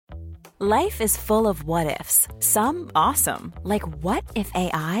Life is full of what-ifs. Some awesome, like what if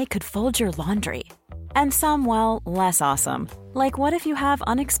AI could fold your laundry? And some, well, less awesome, like what if you have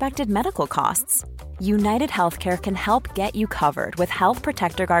unexpected medical costs? United Healthcare can help get you covered with Health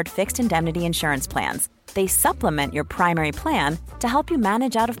Protector Guard fixed indemnity insurance plans. They supplement your primary plan to help you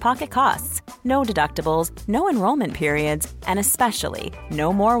manage out-of-pocket costs. No deductibles, no enrollment periods, and especially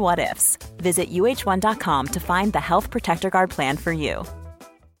no more what-ifs. Visit uh1.com to find the Health Protector Guard plan for you.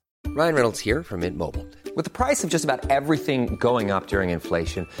 Ryan Reynolds here from Mint Mobile. With the price of just about everything going up during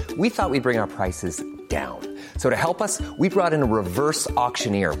inflation, we thought we'd bring our prices down. So to help us, we brought in a reverse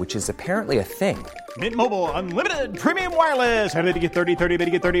auctioneer, which is apparently a thing. Mint Mobile Unlimited Premium Wireless. How to get 30, 30, bit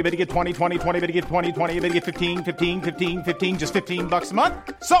to get 30, bit to get 20, 20, 20, bit to get 20, 20, bit to get 15, 15, 15, 15, just $15 a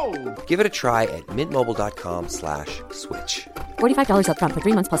month? Sold! Give it a try at mintmobile.com/switch. $45 up front for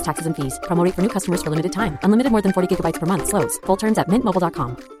 3 months plus taxes and fees. Promo rate for new customers for limited time. Unlimited more than 40 gigabytes per month. Slows full terms at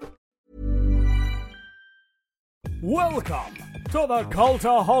mintmobile.com. Welcome to the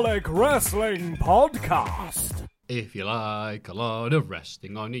Cultaholic Wrestling Podcast. If you like a lot of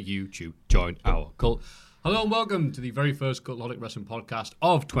wrestling on YouTube, join our cult. Hello and welcome to the very first Cultaholic Wrestling Podcast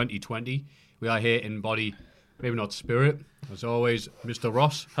of 2020. We are here in body, maybe not spirit. As always, Mr.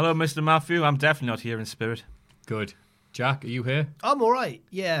 Ross. Hello, Mr. Matthew. I'm definitely not here in spirit. Good. Jack, are you here? I'm all right.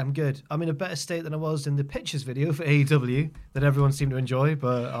 Yeah, I'm good. I'm in a better state than I was in the pictures video for AEW that everyone seemed to enjoy,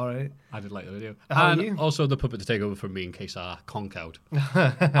 but all right. I did like the video. How are and you? Also the puppet to take over from me in case I conk out.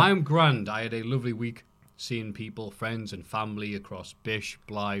 I'm grand. I had a lovely week seeing people, friends and family across Bish,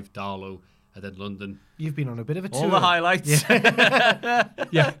 Blythe, Darlow, and then London. You've been on a bit of a tour. All the highlights.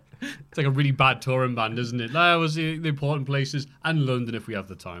 Yeah. It's like a really bad touring band, isn't it? That was the important places, and London if we have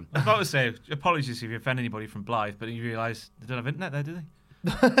the time. I was about to say, apologies if you offend anybody from Blythe, but you realise they don't have internet there, do they?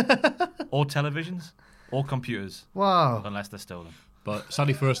 Or televisions, or computers. Wow. Unless they're stolen. But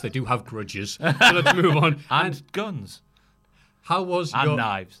sadly for us, they do have grudges. So let's move on. And guns. How was And your...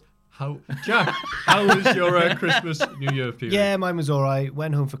 knives. Jack, how was your Christmas, New Year period? Yeah, mine was all right.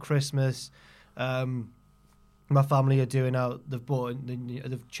 Went home for Christmas. My family are doing out. They've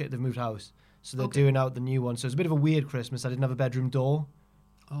moved house, so they're doing out the new one. So it's a bit of a weird Christmas. I didn't have a bedroom door.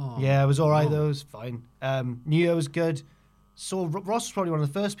 Oh, yeah, it was all right though. It was fine. New Year was good. So Ross was probably one of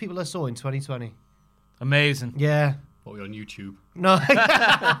the first people I saw in 2020. Amazing. Yeah. What, were you on YouTube? No.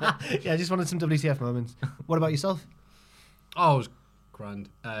 Yeah, I just wanted some WTF moments. What about yourself? Oh, it was grand.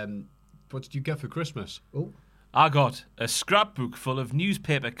 What did you get for Christmas? Oh. I got a scrapbook full of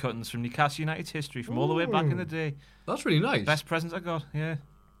newspaper cuttings from Newcastle United's history from all the way back in the day. That's really nice. Best present I got, yeah.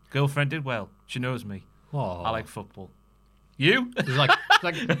 Girlfriend did well. She knows me. Oh. I like football. You? It's like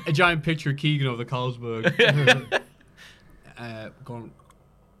a giant picture of Keegan over the Carlsberg. Go on.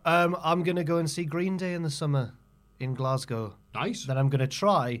 I'm going to go and see Green Day in the summer in Glasgow. Nice. Then I'm going to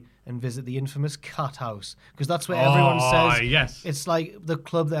try and visit the infamous Cat House, because that's where everyone says yes. It's like the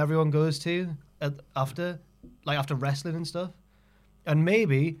club that everyone goes to after wrestling and stuff. And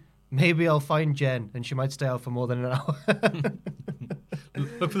maybe I'll find Jen and she might stay out for more than an hour.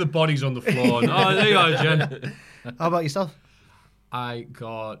 Look for the bodies on the floor. Oh, there you are, Jen. How about yourself? I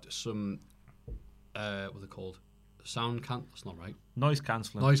got some, what are they called? That's not right. Noise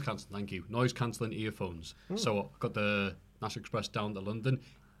cancelling. Noise cancelling, thank you. Noise cancelling earphones. So I got the National Express down to London.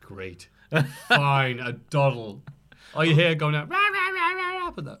 Great. Fine, a doddle. All you hear going out, rah, rah, rah, rah, rah,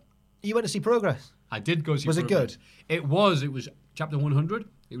 but that. You went to see Progress. I did go see Was it Progress. good? It was Chapter 100.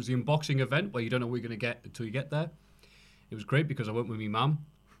 It was the unboxing event where you don't know what you're going to get until you get there. It was great because I went with my mum.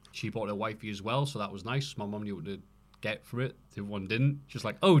 She bought her wifey as well, so that was nice. My mum knew what to get for it. The other one didn't. She's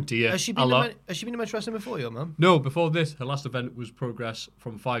like, oh dear. Has she been to Men's Wrestling before, your mum? No, before this, her last event was Progress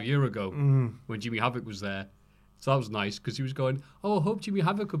from 5 years ago when Jimmy Havoc was there. So that was nice because he was going, oh, I hope Jimmy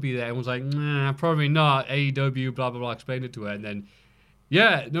Havoc could be there. And was like, nah, probably not. AEW, blah, blah, blah. Explained it to her. And then,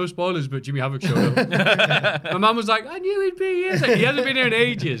 yeah, no spoilers, but Jimmy Havoc showed up. My mum was like, I knew he'd be here. Like, he hasn't been here in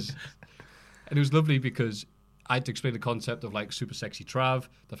ages. And it was lovely because I had to explain the concept of like Super Sexy Trav,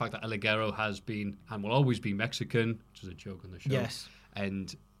 the fact that El Ligero has been and will always be Mexican, which is a joke on the show. Yes.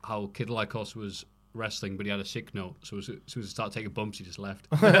 And how Kid Lycos was wrestling, but he had a sick note. So as soon as he started taking bumps, he just left.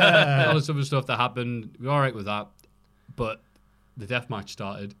 All this other stuff that happened, we were all right with that. But the death match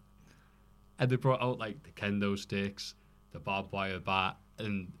started, and they brought out like the kendo sticks, the barbed wire bat,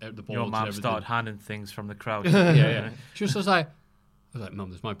 and the balls. Your and mum everything. started handing things from the crowd. Yeah. She was just like, I was like,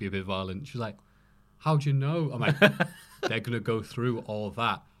 Mum, this might be a bit violent. She was like, how do you know? I'm like, they're going to go through all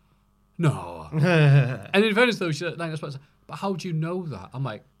that. No. And in fairness, though, she's like, but how do you know that? I'm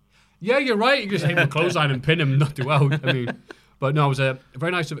like, yeah, you're right. You can just hit him with a clothesline and pin him and not do out. I mean, but no, it was a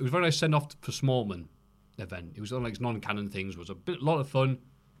very nice send off for Smallman event. It was on like non-canon things. It was a lot of fun.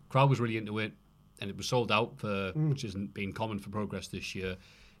 Crowd was really into it, and it was sold out, which isn't been common for Progress this year.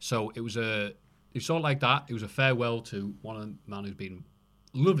 So it was sort of like that. It was a farewell to one man who's been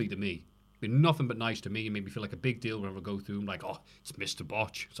lovely to me. Been nothing but nice to me and made me feel like a big deal whenever I go through. I'm like, oh, it's Mr.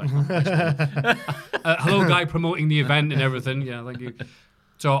 Botch. It's like, nice hello, guy promoting the event and everything. Yeah, thank you.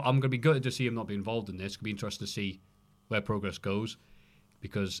 So I'm going to be gutted to see him not be involved in this. It's going to be interesting to see where Progress goes,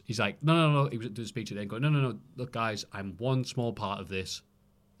 because he's like, no. He was at the speech today going, no. Look, guys, I'm one small part of this.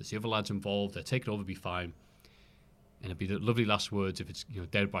 There's the other lads involved. They're taking over, be fine. And it'd be the lovely last words if it's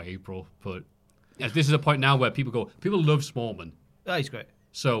dead by April. But this is a point now where people love Smallman. Oh, he's great.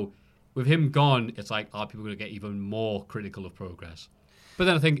 So with him gone, it's like, are people going to get even more critical of Progress? But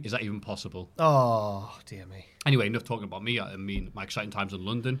then I think, is that even possible? Oh, dear me. Anyway, enough talking about me. I mean, my exciting times in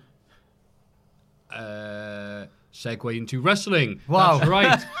London. Segue into wrestling. Wow. That's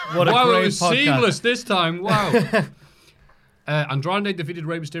right. What a wow, great it was podcast. seamless this time. Wow. Andrade defeated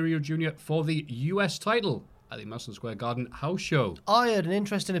Rey Mysterio Jr. for the US title at the Madison Square Garden house show. I heard an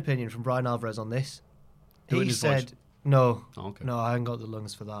interesting opinion from Brian Alvarez on this. Do it in He his said, voice. no, Oh, okay. no, I haven't got the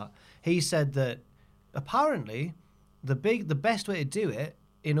lungs for that. He said that apparently the best way to do it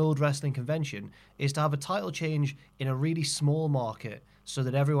in old wrestling convention is to have a title change in a really small market, so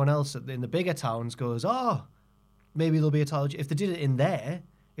that everyone else in the bigger towns goes, oh, maybe there'll be a title. If they did it in there,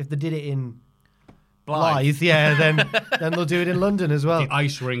 if they did it in Blythe, yeah, then they'll do it in London as well. The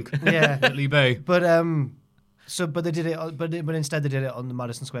ice rink. Yeah. At Lee Bay. But but they did it. But instead they did it on the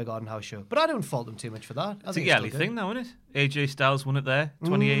Madison Square Garden house show. But I don't fault them too much for that. It's a yearly thing now, isn't it? AJ Styles won it there,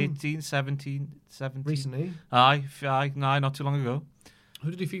 2018, 17. Recently. Aye, not too long ago. Who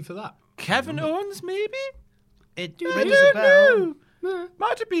did he defeat for that? Kevin Owens, maybe? It rings a bell.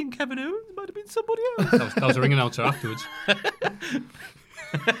 Might have been Kevin Owens, might have been somebody else. That was a ring announcer afterwards.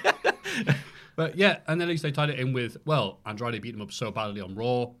 But yeah, and then at least they tied it in with, well, Andrade beat him up so badly on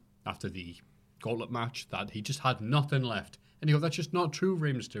Raw after the gauntlet match that he just had nothing left. And you go, that's just not true,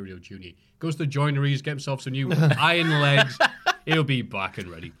 Rey Mysterio Jr. Goes to the joineries, get himself some new iron legs. He'll be back and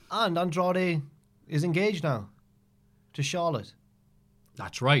ready. And Andrade is engaged now to Charlotte.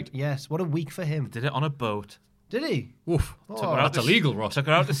 That's right. Yes, what a week for him. Did it on a boat. Did he? Oof. Oh, That's illegal, Ross. Took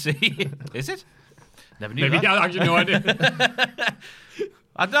her out to sea. Is it? Never knew Maybe that. I actually no idea.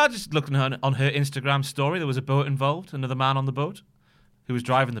 I just looking on her Instagram story. There was a boat involved, another man on the boat who was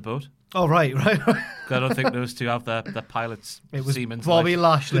driving the boat. Oh, right. 'Cause I don't think those two have their pilots. It was seamen's Bobby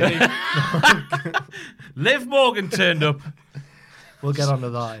life. Lashley. Liv Morgan turned up. We'll get onto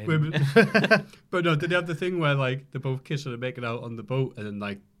that. But no, did they have the thing where like they're both kissing and making out on the boat, and then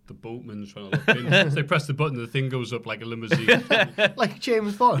like the boatman's trying to look in. So they press the button, and the thing goes up like a limousine. Like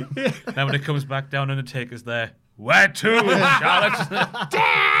James Bond. Then when it comes back down, Undertaker's there. Where to, Charlotte?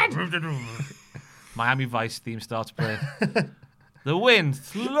 Dad! Miami Vice theme starts playing. The wind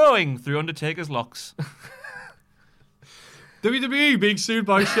flowing through Undertaker's locks. WWE being sued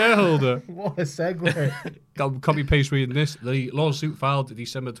by shareholder. What a segue. Copy paste reading this. The lawsuit filed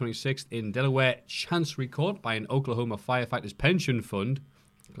December 26th in Delaware Chancery Court by an Oklahoma firefighters pension fund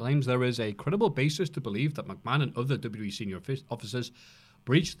claims there is a credible basis to believe that McMahon and other WWE senior officers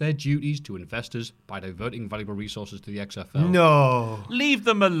breached their duties to investors by diverting valuable resources to the XFL. No. Leave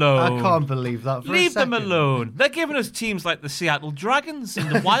them alone. I can't believe that for a Leave them second. alone. They're giving us teams like the Seattle Dragons and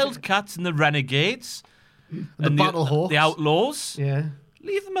the Wildcats and the Renegades. The and Battlehawks. The Outlaws. Yeah.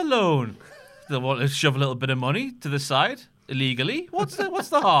 Leave them alone. They want to shove a little bit of money to the side illegally. What's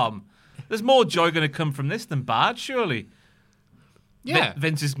the harm? There's more joy going to come from this than bad, surely. Yeah.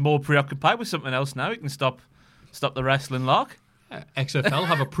 Vince is more preoccupied with something else now. He can stop the wrestling lark. XFL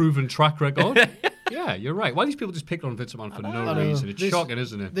have a proven track record. Yeah, you're right. Why are these people just picking on Vince McMahon for no reason? It's shocking,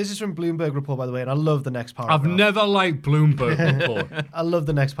 isn't it? This is from Bloomberg Report, by the way, and I love the next paragraph. I've never liked Bloomberg Report. I love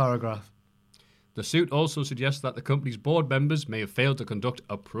the next paragraph. The suit also suggests that the company's board members may have failed to conduct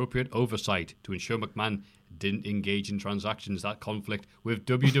appropriate oversight to ensure McMahon didn't engage in transactions that conflict with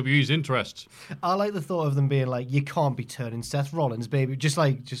WWE's interests. I like the thought of them being like, you can't be turning Seth Rollins, baby. Just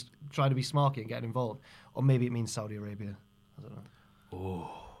trying to be smarky and getting involved. Or maybe it means Saudi Arabia. I don't know.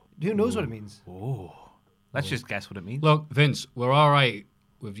 Oh. Who knows what it means? Oh. Let's just guess what it means. Look, Vince, we're all right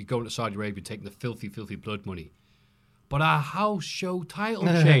with you going to Saudi Arabia taking the filthy, filthy blood money. But our house show title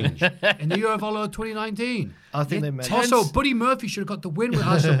change in the year of our Lord 2019. I think they meant... Also, Buddy Murphy should have got the win with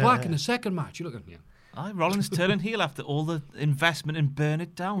Aleister Black in the second match. You look at me. Aye, Rollins turning heel after all the investment in Burn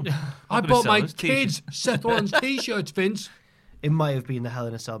It Down. I I'm gonna bought sell my those kids t-shirts. Seth Rollins t-shirts, Vince. It might have been the Hell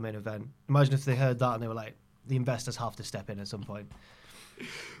in a Cell main event. Imagine if they heard that and they were like, the investors have to step in at some point.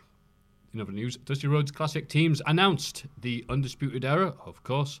 In other news, Dusty Rhodes Classic teams announced the Undisputed Era, of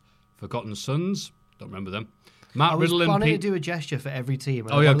course, Forgotten Sons, don't remember them, Matt I was Riddle and planning to Pete. do a gesture for every team.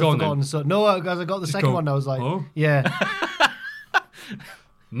 and Oh, I yeah, got go on forgotten, then. So, no, because I got the second go, one. I was like, oh. yeah.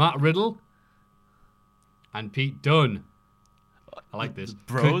 Matt Riddle and Pete Dunne. I like this.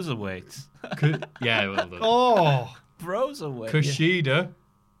 Broserweight. Yeah, well done. Oh, Broserweight. Kushida.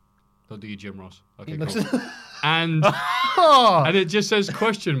 Don't do your Jim Ross. Okay, He looks- cool. And oh. and it just says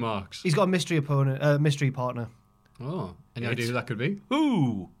question marks. He's got a mystery opponent, mystery partner. Oh, any idea who that could be?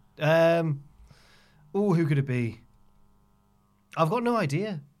 Ooh. Who could it be? I've got no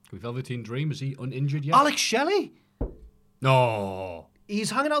idea. Velveteen Dream, is he uninjured yet? Alex Shelley? No. He's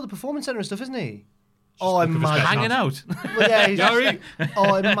hanging out at the performance center and stuff, isn't he? Oh, look at his imagine. Hanging out. Well, yeah, he's Gary?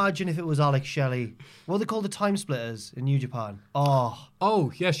 Oh, imagine if it was Alex Shelley. What are they called, the Time Splitters in New Japan? Oh,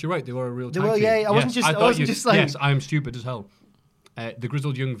 Oh, yes, you're right. They were a real They tag were, team. yeah, I wasn't Yes, just- I thought wasn't just like- Yes, I'm stupid as hell. The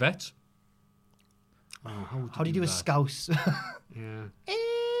Grizzled Young Vets. Oh, how do you do a that? scouse? Yeah. Eh.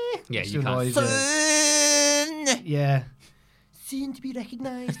 Yeah, It's you too can't. noisy. Yeah. Soon to be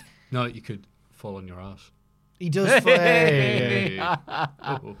recognised. No, you could fall on your ass. He does play.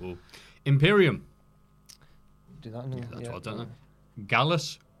 Oh. Imperium. Do that. No, That's yeah. what I've done.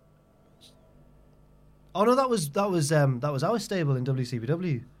 Gallus. Oh no, that was our stable in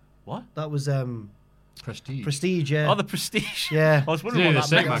WCPW. What? That was Prestige. Prestige. Yeah. Oh, the Prestige. Yeah. I was It's wondering nearly what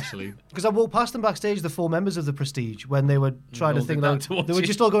the that same, meant. actually. Because I walked past them backstage, the 4 members of the Prestige, when they were trying to all think did that about. towards They were you.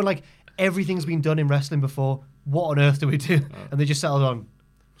 just all going like, everything's been done in wrestling before. What on earth do we do? And they just settled on.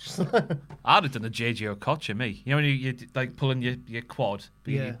 I'd have done a JJ Okocha, me. You know when you like pulling your quad,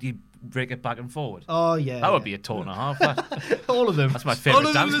 but Yeah. you break it back and forward. Oh yeah. That would be a total and a half. That. all of them. That's my All favourite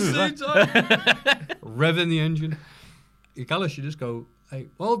of them dance at move. the that. same time. Revving the engine. Gallus should just go, hey,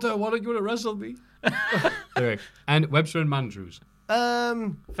 Walter, why don't you want to wrestle me? Anyway, and Webster and Mandrews.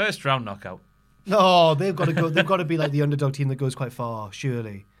 First round knockout. No, they've got to go. They've got to be like the underdog team that goes quite far,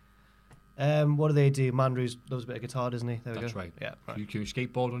 surely. What do they do? Mandrews loves a bit of guitar, doesn't he? There we That's go. right. Yeah, right. You can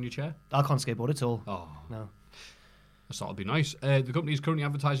skateboard on your chair? I can't skateboard at all. Oh, No. I thought it'd be nice. The company is currently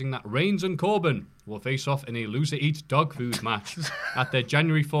advertising that Reigns and Corbin will face off in a loser eats dog food match at their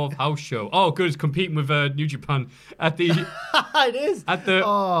January 4th house show. Oh, good. It's competing with New Japan at the It is. at the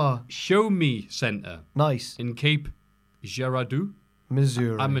Oh, Show Me Center nice. in Cape Girardeau.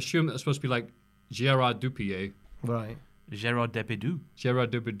 Missouri. I'm assuming that's supposed to be like Girard Dupier. right. Gerard Depidou.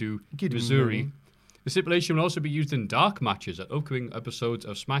 Gerard Dupier, Good Missouri. morning. The stipulation will also be used in dark matches at upcoming episodes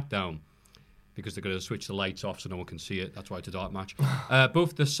of SmackDown. Because they're going to switch the lights off so no one can see it. That's why it's a dark match.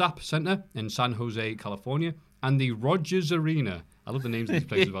 Both the SAP Center in San Jose, California, and the Rogers Arena. I love the names of these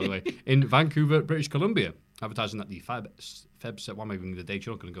places, by the way. In Vancouver, British Columbia. Advertising that the Feb, why am I giving the date?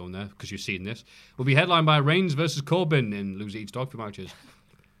 You're not going to go in there because you're seeing this. Will be headlined by Reigns versus Corbin in Loser Eats Dog Food matches.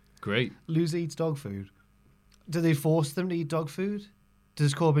 Great. Loser eats dog food. Do they force them to eat dog food?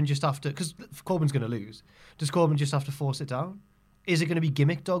 Does Corbin just have to? Because Corbin's going to lose. Does Corbin just have to force it down? Is it going to be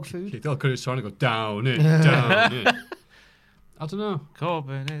gimmick dog food? Oh, because it's trying to go down it, down it. I don't know.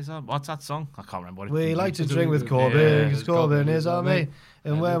 Corbin is on. What's that song? I can't remember what it We is. like to drink with Yeah, Corbin, because it's Corbin Corbin is our mate.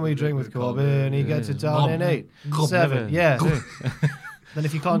 And when we drink with Corbin, he gets it down in 8, 7. Yeah. Then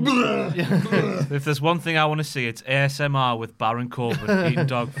if you can't... If there's one thing I want to see, it's ASMR with Baron Corbin eating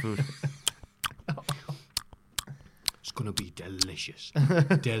dog food. It's going to be delicious.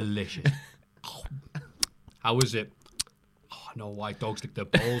 Delicious. How is it? Oh, I know why dogs lick their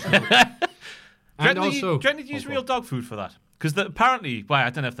balls. And Do you also... reckon they'd use real dog food for that? Because apparently, well, I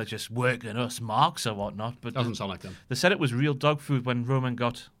don't know if they're just working us marks or whatnot, but Doesn't sound like them. they said it was real dog food when Roman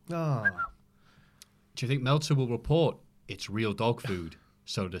got... Oh. Do you think Meltzer will report it's real dog food?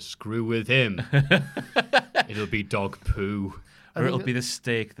 So to screw with him, it'll be dog poo. Or it'll be the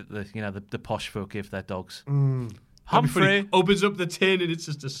steak that the posh folk give their dogs. That'd be Humphrey. funny. Opens up the tin and it's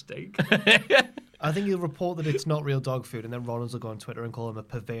just a steak. I think he'll report that it's not real dog food, and then Rollins will go on Twitter and call him a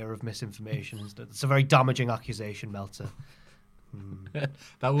purveyor of misinformation. It's a very damaging accusation, Meltzer.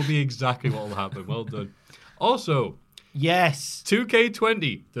 That will be exactly what will happen. Well done. Also, Yes.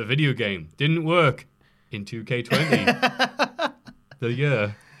 2K20, the video game, didn't work in 2K20. The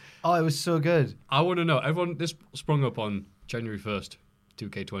year. Oh, it was so good. I want to know. This sprung up on January 1st,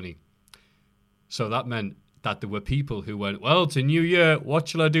 2K20. So that meant that there were people who went, well, it's a new year. What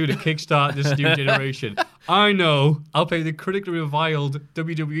shall I do to kickstart this new generation? I know. I'll play the critically reviled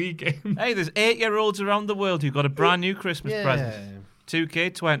WWE game. Hey, there's 8-year-olds around the world who got a brand new Christmas present.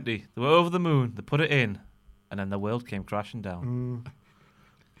 2K20. They were over the moon. They put it in. And then the world came crashing down.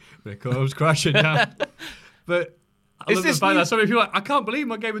 It comes crashing down. But I Is love the this fact new- that so many people are like, I can't believe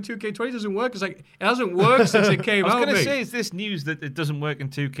my game of 2K20 doesn't work. It's like, it hasn't worked since it came I was out, going to mate. say, is this news that it doesn't work in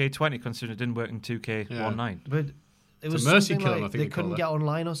 2K20 considering it didn't work in 2K19? But it was a mercy something kill, like I think they they call couldn't that. get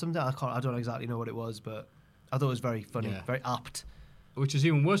online or something. I don't exactly know what it was, but I thought it was very funny, Yeah. very apt. Which is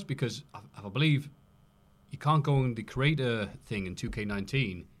even worse because I believe you can't go on the creator thing in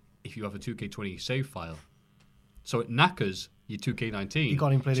 2K19 if you have a 2K20 save file. So it knackers your 2K19. You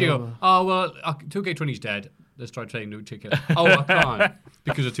can't even play so the you other go, one. oh, well, 2K20's dead. Let's try playing new 2K. Oh, I can't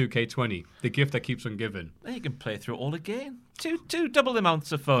because of 2K20. The gift that keeps on giving. Then you can play through it all again. Two double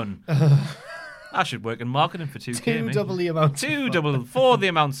amounts of fun. I should work in marketing for 2K. Two mate. double the amount. For the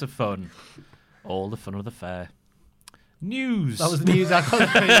amounts of fun. All the fun of the fair. News. That was the news. I can't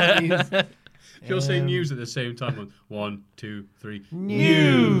say the news. If you're saying news at the same time, 1, 2, 3.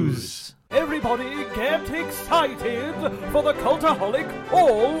 News. Everybody get excited for the Cultaholic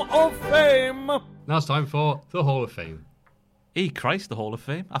Hall of Fame! Now it's time for the Hall of Fame. Christ, the Hall of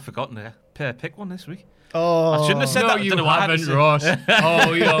Fame. I've forgotten to pick one this week. Oh, I shouldn't have said No, that. I you don't know what I had to haven't, say. Ross.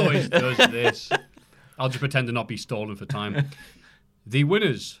 Oh, he always does this. I'll just pretend to not be stolen for time. The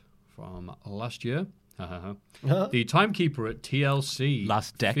winners from last year. The timekeeper at TLC.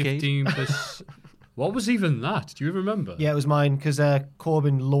 Last decade. 15%. What was even that? Do you remember? Yeah, it was mine because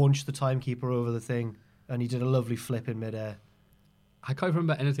Corbin launched the timekeeper over the thing, and he did a lovely flip in midair. I can't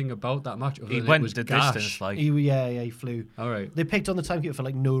remember anything about that match. Other He than went it was the gash. distance, like. He flew. All right. They picked on the timekeeper for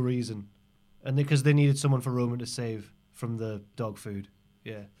like no reason, and because they needed someone for Roman to save from the dog food.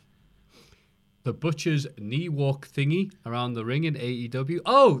 Yeah. The Butcher's knee walk thingy around the ring in AEW.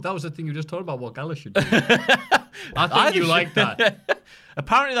 Oh, that was the thing you just talked about. What Gallus should do. I think you like that.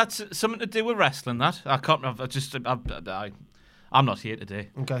 Apparently, that's something to do with wrestling. That I can't. I'm not here today.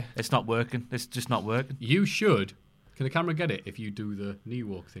 Okay. It's not working. It's just not working. You should. Can the camera get it if you do the knee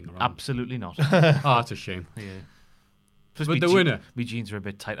walk thing around? Absolutely not. Oh, that's a shame. Yeah. Plus, But me the winner. My jeans are a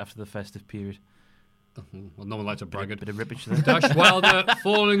bit tight after the festive period. Well, no one likes a braggart. Bit of rippage there. Dash Wilder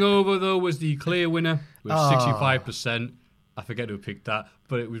falling over, though, was the clear winner with 65%. I forget who picked that,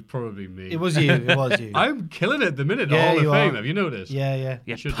 but it was probably me. It was you. It was you. I'm killing it at the minute. Yeah, Hall of you Fame. are. Have you noticed? Yeah.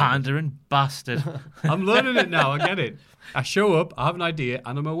 You should know pandering bastard. I'm learning it now. I get it. I show up, I have an idea,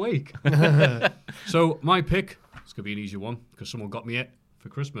 and I'm awake. So my pick, it's going to be an easy one because someone got me it for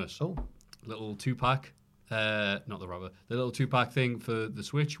Christmas. Oh. Little 2-pack. Not the rubber. The little 2-pack thing for the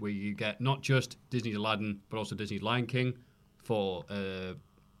Switch where you get not just Disney's Aladdin, but also Disney's Lion King for, I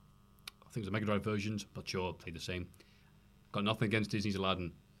think the Mega Drive versions. Not sure, play the same. Got nothing against Disney's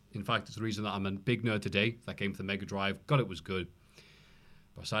Aladdin. In fact, it's the reason that I'm a big nerd today. That game for the Mega Drive. God, it was good.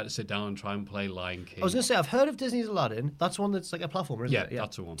 But I decided to sit down and try and play Lion King. I was going to say, I've heard of Disney's Aladdin. That's one that's like a platformer, isn't Yeah, it?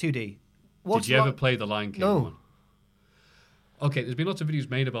 that's the one. 2D. Did you ever play the Lion King No. one? Okay, there's been lots of videos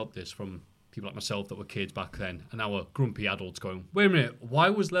made about this from people like myself that were kids back then, and now we're grumpy adults going, wait a minute, why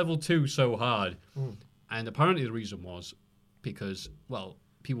was level 2 so hard? And apparently the reason was because, well,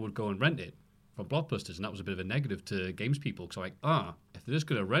 people would go and rent it from Blockbusters, and that was a bit of a negative to games people, because like, if they're just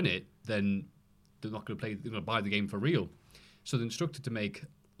going to rent it, then they're not going to play, they're going to buy the game for real. So they instructed to make,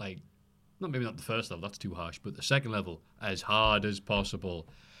 like, maybe not the first level, that's too harsh, but the second level as hard as possible.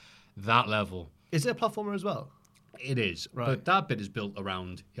 That level. Is it a platformer as well? It is, Right. but that bit is built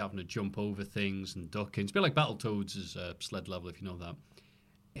around you having to jump over things and ducking. It's a bit like Battletoads' sled level, if you know that.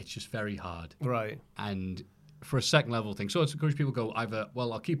 It's just very hard. Right. And for a second level thing, so it's encouraged people to go either,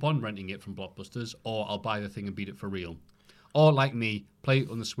 well, I'll keep on renting it from Blockbusters, or I'll buy the thing and beat it for real. Or like me, play it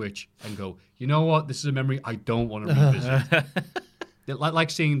on the Switch and go, you know what, this is a memory I don't want to revisit. Like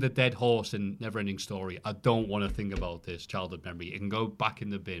seeing the dead horse in Neverending Story. I don't want to think about this childhood memory. It can go back in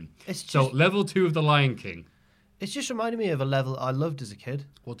the bin. It's So just- level 2 of The Lion King. It's just reminded me of a level I loved as a kid.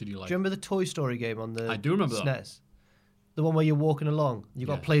 What did you like? Do you remember the Toy Story game on the I do remember that. SNES? The one where you're walking along. You've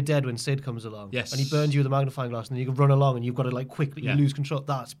got to Yeah. play dead when Sid comes along. Yes. And he burns you with a magnifying glass, and then you can run along, and you've got to like quickly Yeah. you lose control.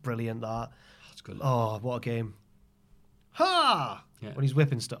 That's brilliant, that. That's good. Oh, what a game. Ha! Yeah. When he's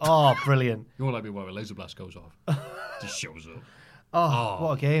whipping stuff. Oh, brilliant. You won't like me where a laser blast goes off. Just shows up. Oh,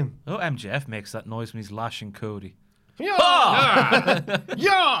 what a game. Oh, MJF makes that noise when he's lashing Cody. Yeah!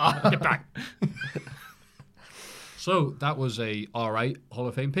 Yeah! Get back. So that was a alright Hall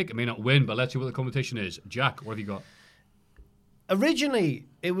of Fame pick. It may not win, but let's see what the competition is. Jack, what have you got? Originally,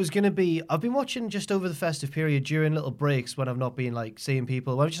 it was going to be... I've been watching just over the festive period during little breaks when I've not been like seeing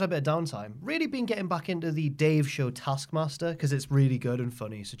people. When I've just had a bit of downtime. Really been getting back into the Dave Show Taskmaster because it's really good and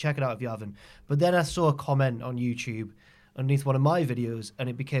funny. So check it out if you haven't. But then I saw a comment on YouTube underneath one of my videos, and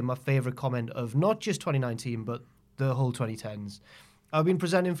it became my favourite comment of not just 2019, but the whole 2010s. I've been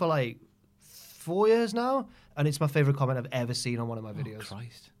presenting for like 4 years now, and it's my favourite comment I've ever seen on one of my videos.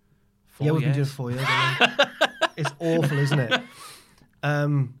 Christ. Yeah, we've been doing years. 4 years. haven't we? It's awful, isn't it?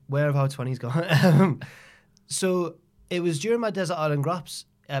 Where have our 20s gone? So it was during my Desert Island Graps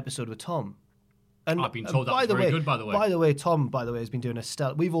episode with Tom. And I've been told that was very good, by the way. By the way, Tom, has been doing a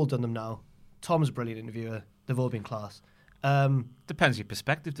stellar... We've all done them now. Tom's a brilliant interviewer. They've all been class. Depends your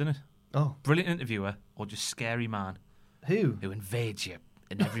perspective, doesn't it? Oh, Brilliant interviewer or just scary man who? who invades you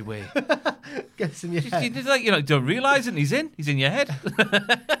in every way. Gets in your Just, head. you like, don't realise it. He's in your head.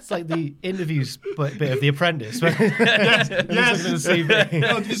 It's like the interviews bit of The Apprentice. Right? Yes. CV.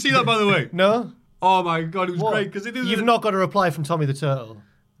 Oh, did you see that, by the way? No? Oh my god, it was What? great because it is. You've not got a reply from Tommy the Turtle.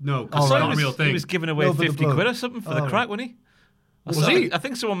 No, Oh, because it's right. not a real He thing. was giving away No, for the 50 bloke. quid or something for the Oh, crack, wasn't he? Was he? I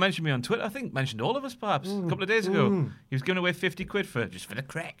think someone mentioned me on Twitter. I think mentioned all of us perhaps a couple of days ago. He was giving away 50 quid for the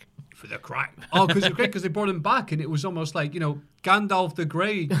crack. For the crack. Oh, because it's great because they brought him back and it was almost like, Gandalf the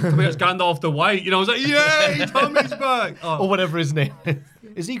Grey coming as Gandalf the White. I was like, yay, Tommy's back. Or Oh, whatever his name is.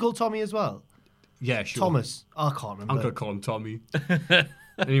 Is he called Tommy as well? yeah, sure. Thomas. I can't remember. I'm going to call him Tommy.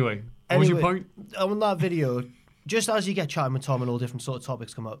 Anyway, what was your point? On that video, just as you get chatting with Tom and all different sort of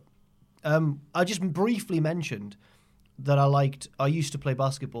topics come up, I just briefly mentioned that I used to play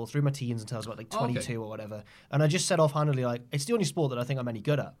basketball through my teens until I was about like 22 or whatever. And I just said offhandedly, like, it's the only sport that I think I'm any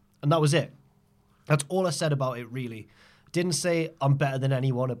good at. And that was it. That's all I said about it, really. Didn't say I'm better than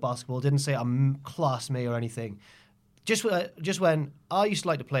anyone at basketball. Didn't say I'm class me or anything. Just when I used to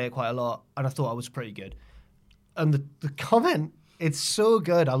like to play it quite a lot and I thought I was pretty good. And the comment, it's so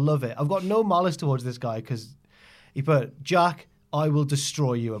good. I love it. I've got no malice towards this guy because he put, Jack, I will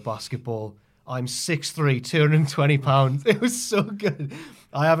destroy you at basketball. I'm 6'3", 220 pounds. It was so good.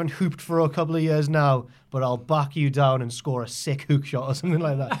 I haven't hooped for a couple of years now, but I'll back you down and score a sick hook shot or something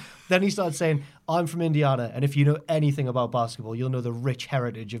like that. Then he started saying, I'm from Indiana, and if you know anything about basketball, you'll know the rich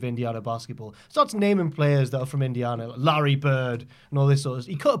heritage of Indiana basketball. Starts naming players that are from Indiana, like Larry Bird and all this sort of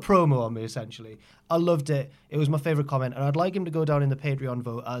stuff. He cut a promo on me, essentially. I loved it. It was my favourite comment, and I'd like him to go down in the Patreon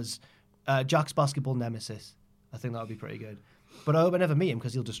vote as Jack's basketball nemesis. I think that would be pretty good. But I hope I never meet him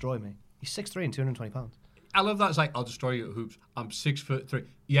because he'll destroy me. He's 6'3" and 220 pounds. I love that. It's like, I'll destroy you at hoops. I'm 6'3".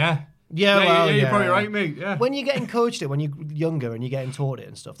 Yeah. Yeah, you're probably right, mate. Yeah. When you're getting coached it, when you're younger and you're getting taught it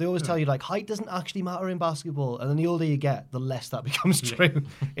and stuff, they always tell you, like, height doesn't actually matter in basketball. And then the older you get, the less that becomes true.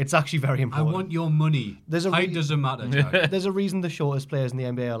 It's actually very I important. want your money. Height doesn't matter, Jack. There's a reason the shortest players in the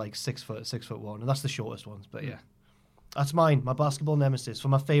NBA are like 6 foot, 6'1", and that's the shortest ones. But yeah, that's mine, my basketball nemesis for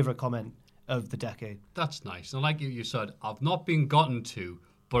my favourite comment of the decade. That's nice. And like you said, I've not been gotten to,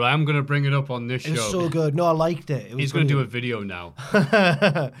 but I am going to bring it up on this It show. was so good. No, I liked it. He's going to do a video now.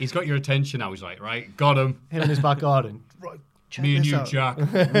 He's got your attention now. He's like, right, got him. him in his back garden. Right, check Me and this you, out. Jack.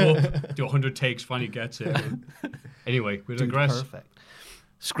 Whoop. Do 100 takes, finally gets it. Anyway, we Dude, digress. perfect.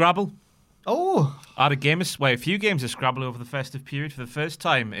 Scrabble. Oh, I had a few games of Scrabble over the festive period for the first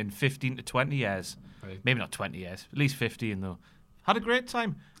time in 15 to 20 years. Right. Maybe not 20 years, at least 15 though. Had a great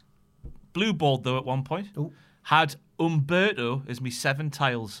time. Blue balled though at one point. Oh. Had Umberto as me 7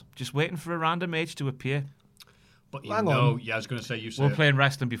 tiles, just waiting for a random age to appear. But Hang on. I was going to say, you said We're it. playing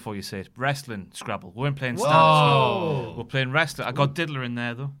wrestling before you say it. Wrestling Scrabble. We weren't playing standard Whoa. Scrabble. We're playing wrestling. I got Diddler in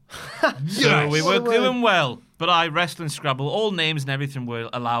there though. Yes. So we were What a word. doing well. But wrestling Scrabble, all names and everything were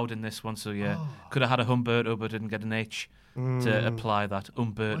allowed in this one. So yeah, could have had a Humberto, but didn't get an H to apply that.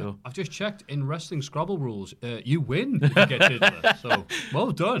 Umberto. I've just checked in wrestling Scrabble rules. You win if you get Diddler. So,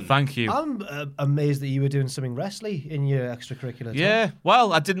 well done. Thank you. I'm amazed that you were doing something wrestling in your extracurricular. Yeah,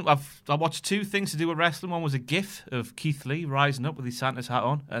 well, I watched 2 things to do with wrestling. One was a GIF of Keith Lee rising up with his Santa's hat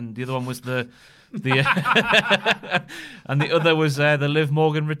on, and the other one was the and the other was the Liv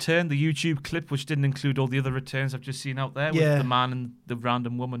Morgan return, the YouTube clip, which didn't include all the other returns I've just seen out there Yeah. with the man and the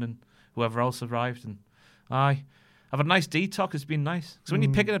random woman and whoever else arrived. And I've had a nice detox. It's been nice because when you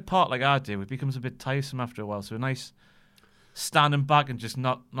pick it apart like I do, it becomes a bit tiresome after a while. So a nice standing back and just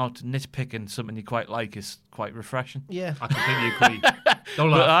not nitpicking something you quite like is quite refreshing. Yeah. I completely agree. Don't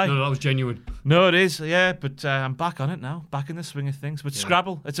But laugh. No, that was genuine. No, it is, yeah, but I'm back on it now, back in the swing of things. But Yeah.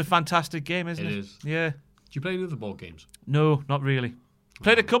 Scrabble, it's a fantastic game, isn't it? It is. Yeah. Do you play any other board games? No, not really.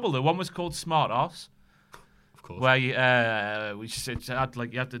 Played a couple though. One was called Smart Arse, Of course. where you had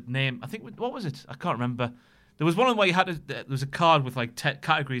like you had to name. I think what was it? I can't remember. There was one where you had to. There was a card with like 10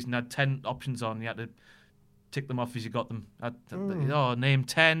 categories and had 10 options on. And you had to tick them off as you got them. Name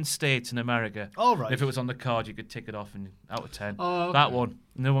 10 states in America. All right. And if it was on the card, you could tick it off and out of 10. Oh, okay. That one.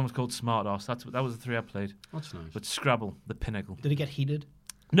 And the one was called Smart Arse. That was the 3 I played. That's nice. But Scrabble, the pinnacle. Did it get heated?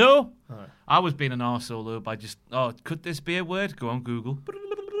 No, Alright. I was being an arsehole though by just, could this be a word? Go on Google.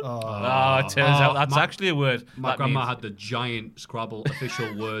 Oh. It turns out that's my- actually a word. My That grandma means- had the giant Scrabble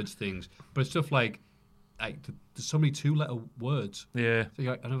official words things, but it's stuff like there's so many 2-letter words. Yeah. So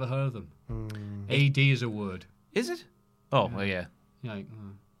you're like, I never heard of them. AD is a word. Is it? Oh, well, yeah. Yeah.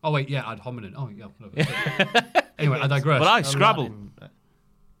 Oh wait, yeah, ad hominem. Oh yeah. Whatever. Anyway, I digress. But Scrabble.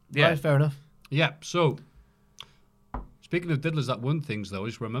 Yeah. Right, fair enough. Yeah. So speaking of diddlers that won things though, I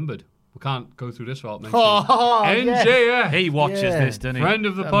just remembered We can't go through this without mentioning Oh, NJF, He watches Yeah. this, doesn't he? friend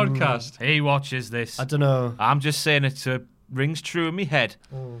of the podcast. He watches this. I don't know. I'm just saying it rings true in my head.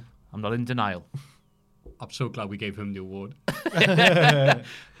 I'm not in denial. I'm so glad we gave him the award.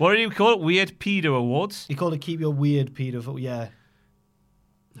 What do you call it? Weird Pedo Awards? You call it keep your weird pedophile. Yeah.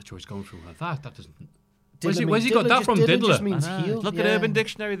 That's what he's going through. That doesn't. Diddler Where's he means- got that from? Diddler Diddler. just means Ah, heel. Look at yeah. Urban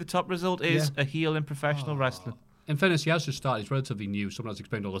Dictionary. The top result is a heel in professional wrestling. In fairness, he has just started. He's relatively new. Someone has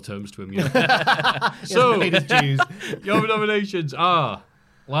explained all the terms to him. Yeah. So, Made his dues. your nominations are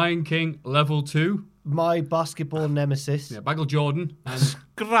Lion King Level 2, My basketball nemesis. Bagel Jordan, and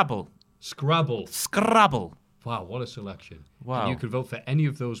Scrabble. Scrabble. Scrabble. Wow, what a selection. Wow. And you can vote for any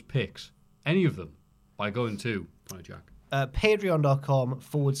of those picks, any of them, by going to Jack.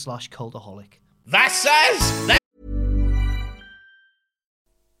 Patreon.com/cultaholic.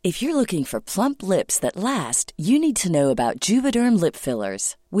 If you're looking for plump lips that last, you need to know about Juvederm lip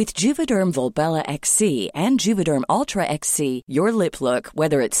fillers. With Juvederm Volbella XC and Juvederm Ultra XC, your lip look,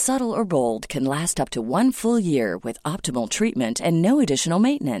 whether it's subtle or bold, can last up to 1 full year with optimal treatment and no additional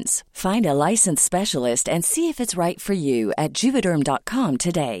maintenance. Find a licensed specialist and see if it's right for you at Juvederm.com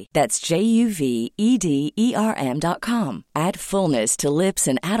today. That's JUVEDERM.com. Add fullness to lips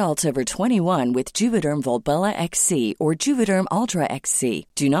in adults over 21 with Juvederm Volbella XC or Juvederm Ultra XC.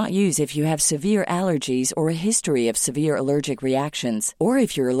 Do not use if you have severe allergies or a history of severe allergic reactions, or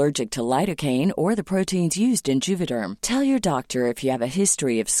if you're allergic to lidocaine or the proteins used in Juvederm. Tell your doctor if you have a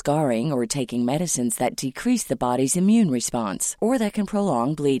history of scarring or taking medicines that decrease the body's immune response or that can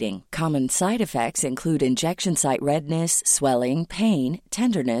prolong bleeding. Common side effects include injection site redness, swelling, pain,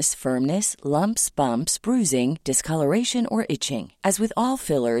 tenderness, firmness, lumps, bumps, bruising, discoloration, or itching. As with all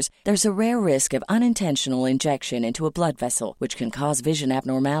fillers, there's a rare risk of unintentional injection into a blood vessel, which can cause vision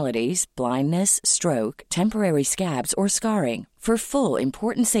abnormalities, blindness, stroke, temporary scabs, or scarring. For full,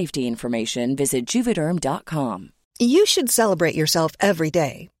 important safety information, visit Juvederm.com. You should celebrate yourself every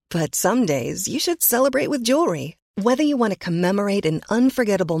day, but some days you should celebrate with jewelry. Whether you want to commemorate an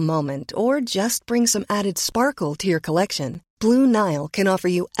unforgettable moment or just bring some added sparkle to your collection, Blue Nile can offer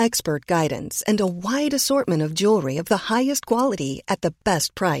you expert guidance and a wide assortment of jewelry of the highest quality at the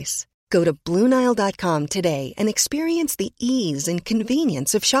best price. Go to BlueNile.com today and experience the ease and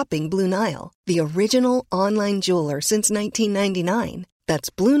convenience of shopping Blue Nile, the original online jeweler since 1999. That's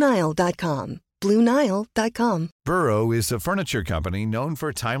BlueNile.com. BlueNile.com. Burrow is a furniture company known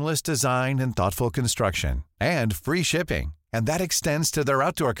for timeless design and thoughtful construction, and free shipping, and that extends to their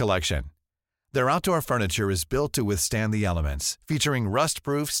outdoor collection. Their outdoor furniture is built to withstand the elements, featuring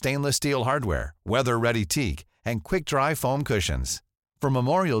rust-proof stainless steel hardware, weather-ready teak, and quick-dry foam cushions. For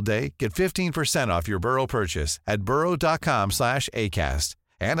Memorial Day, get 15% off your Burrow purchase at burrow.com/ACAST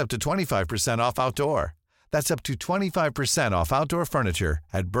and up to 25% off outdoor. That's up to 25% off outdoor furniture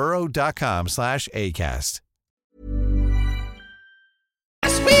at burrow.com/ACAST.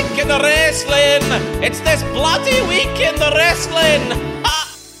 This week in the wrestling! It's this bloody week in the wrestling!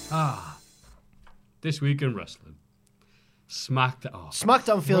 This week in wrestling. SmackDown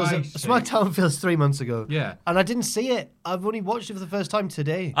feels 3 months ago. Yeah. And I didn't see it. I've only watched it for the first time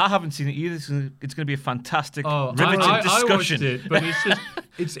today. I haven't seen it either. It's going to be a fantastic, I riveting discussion. watched it, but it's just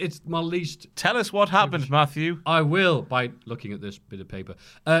it's my least. Tell us what happened, Matthew. I will by looking at this bit of paper.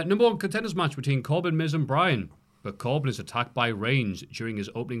 Number one contenders match between Corbin, Miz, and Bryan. But Corbin is attacked by Reigns during his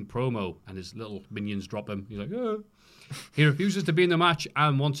opening promo, and his little minions drop him. He's like, oh. He refuses to be in the match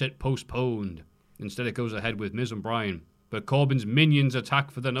and wants it postponed. Instead, it goes ahead with Miz and Bryan. But Corbin's minions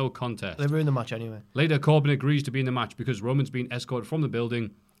attack for the no contest. They ruined the match anyway. Later, Corbin agrees to be in the match because Roman's been escorted from the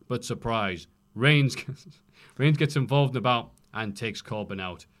building. But surprise, Reigns gets involved in the bout and takes Corbin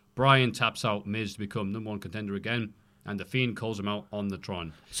out. Bryan taps out Miz to become number one contender again, and The Fiend calls him out on the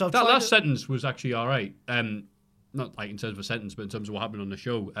Tron. So that last sentence was actually all right. Not like in terms of a sentence, but in terms of what happened on the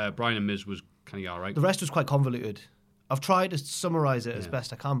show. Bryan and Miz was kind of all right. The rest was quite convoluted. I've tried to summarize it as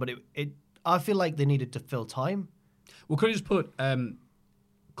best I can, but I feel like they needed to fill time. We could have just put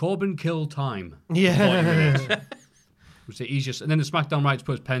Corbin kill time. Yeah. Was the easiest. And then the SmackDown writers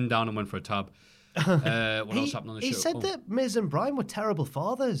put his pen down and went for a tab. What else happened on the show? He said that Miz and Bryan were terrible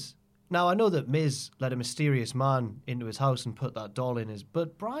fathers. Now, I know that Miz let a mysterious man into his house and put that doll in his...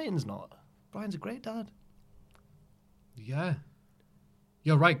 But Bryan's not. Bryan's a great dad. Yeah.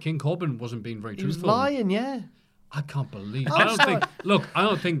 You're right. King Corbin wasn't being very truthful. He was lying, yeah. I can't believe it. I don't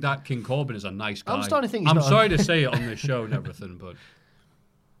think that King Corbin is a nice guy. I'm starting to think I'm sorry to say it on this show and everything, but...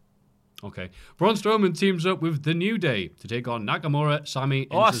 Okay. Braun Strowman teams up with The New Day to take on Nakamura, Sami,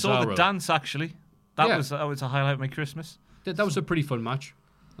 and Cesaro. I saw the dance, actually. That was a highlight of my Christmas. That was a pretty fun match.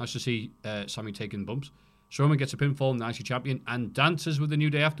 Nice to see Sami taking bumps. Strowman gets a pinfall, the IC champion, and dances with the New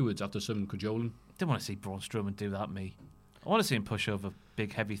Day afterwards after some cajoling. Didn't want to see Braun Strowman do that, me. I want to see him push over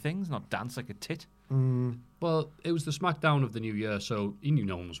big, heavy things, not dance like a tit. Well, it was the SmackDown of the New Year, so he knew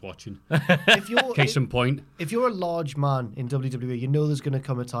no one was watching. If Case in point. If you're a large man in WWE, you know there's going to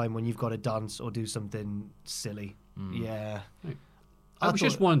come a time when you've got to dance or do something silly. Yeah. I was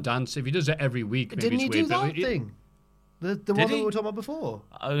just one dance. If he does it every week, maybe Didn't he it's do weird. that But it- thing? The one that we were talking about before?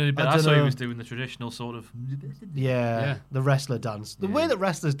 I don't saw he know. was doing the traditional sort of... Yeah, the wrestler dance. The way that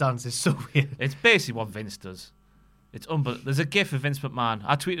wrestlers dance is so weird. It's basically what Vince does. It's There's a gif of Vince McMahon.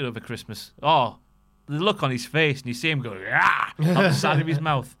 I tweeted over Christmas. Oh, the look on his face, and you see him go, ah, out the side of his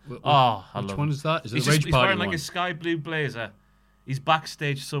mouth. Oh, I love Which one it. is that? Is it He's, the Rage he's Party wearing like one? a sky blue blazer. He's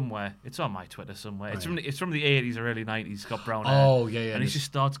backstage somewhere. It's on my Twitter somewhere. It's from the 80s or early 90s. He's got brown hair. Oh, yeah. And he just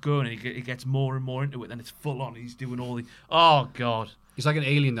starts going, and he gets more and more into it, and it's full on. He's doing all the... Oh, God. He's like an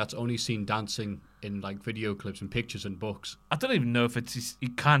alien that's only seen dancing in like video clips and pictures and books. I don't even know if you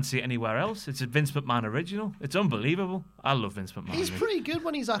can't see it anywhere else. It's a Vince McMahon original. It's unbelievable. I love Vince McMahon. He's pretty good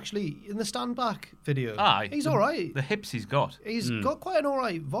when he's actually in the stand back video. Aye. He's all right. The hips he's got. He's got quite an all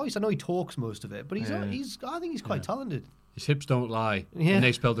right voice. I know he talks most of it, but I think he's quite talented. His hips don't lie. Yeah. And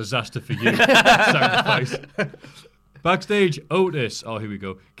they spell disaster for you. Sacrifice. Backstage, Otis, oh, here we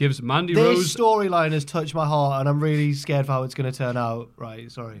go, gives Mandy This Rose... storyline has touched my heart, and I'm really scared for how it's going to turn out.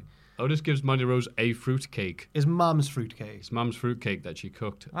 Right, sorry. Otis gives Mandy Rose a fruitcake. His mum's fruitcake. His mum's fruitcake that she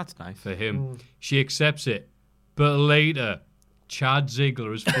cooked. That's nice. For him. She accepts it. But later, Chad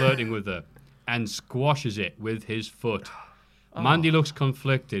Ziggler is flirting with her and squashes it with his foot. Mandy looks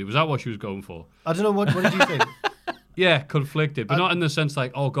conflicted. Was that what she was going for? I don't know, what did you think? Yeah, conflicted. But not in the sense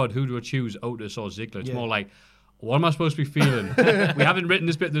like, oh, God, who do I choose, Otis or Ziggler? It's more like, what am I supposed to be feeling? We haven't written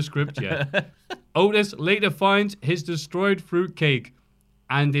this bit of the script yet. Otis later finds his destroyed fruitcake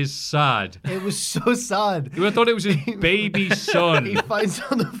and is sad. It was so sad. You would have thought it was his baby son. He finds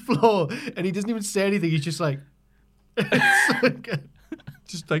it on the floor, and he doesn't even say anything. He's just like... It's so good.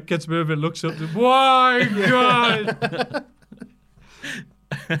 Just like gets moving, looks up, why, God?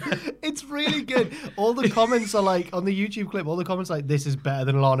 It's really good. All the comments are like, on the YouTube clip, all the comments are like, this is better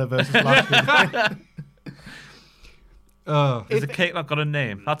than Lana versus Lashley. Is the cake not got a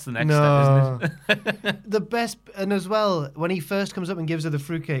name? That's the next step, isn't it? The best, and as well, when he first comes up and gives her the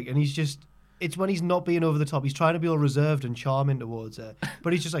fruitcake, and he's just, it's when he's not being over the top. He's trying to be all reserved and charming towards her,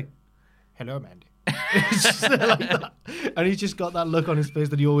 but he's just like, hello, Mandy. It's just like that. And he's just got that look on his face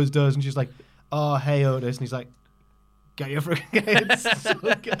that he always does, and she's like, oh, hey, Otis. And he's like, get your fruitcake. It's so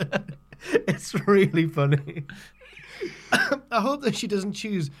good. It's really funny. I hope that she doesn't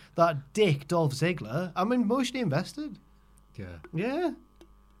choose that dick Dolph Ziggler. I'm emotionally invested. Yeah. Yeah.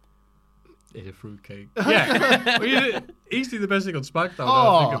 Ate a fruitcake. Yeah. Well, easily the best thing on SmackDown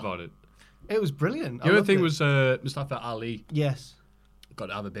now I think about it. It was brilliant. The other thing was Mustafa Ali. Yes. Got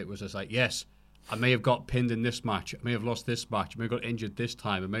to have a bit was just like, yes, I may have got pinned in this match. I may have lost this match. I may have got injured this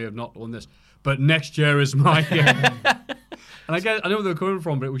time. I may have not won this. But next year is my year. And I know where they're coming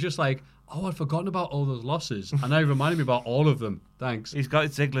from, but it was just like, oh, I'd forgotten about all those losses. And now you reminded me about all of them. Thanks. He's got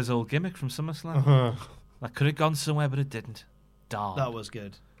Ziggler's old gimmick from SummerSlam. That could have gone somewhere, but it didn't. Darn. That was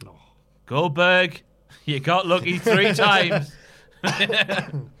good. Oh. Goldberg, you got lucky 3 times.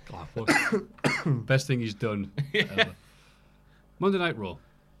 Best thing he's done ever. Monday Night Raw.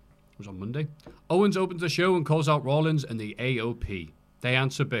 It was on Monday. Owens opens the show and calls out Rollins and the AOP. They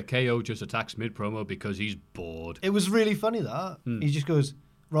answer, but KO just attacks mid-promo because he's bored. It was really funny, that. He just goes,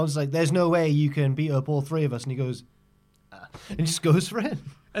 Ron's like, there's no way you can beat up all 3 of us. And he goes, and just goes for it.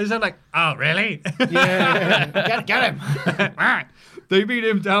 And it's like, oh, really? Yeah. Get him. They beat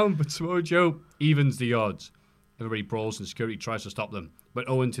him down, but Samoa Joe evens the odds. Everybody brawls and security tries to stop them. But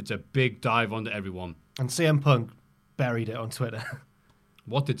Owens hits a big dive onto everyone. And CM Punk buried it on Twitter.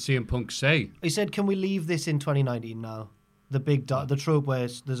 What did CM Punk say? He said, can we leave this in 2019 now? The big the trope where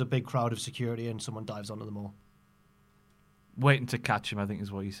there's a big crowd of security and someone dives onto them all. Waiting to catch him, I think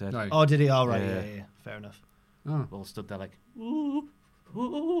is what he said. No. Oh, did he? Oh, right. Yeah. Fair enough. Oh. All stood there like, ooh,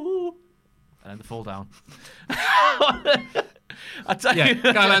 ooh, and then they fall down. I tell you,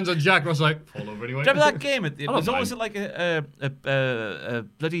 guy lands on Jack Ross like, fall over anyway. Remember that game? It was always like a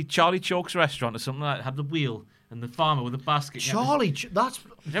bloody Charlie Chalk's restaurant or something like that. Had the wheel and the farmer with the basket. That's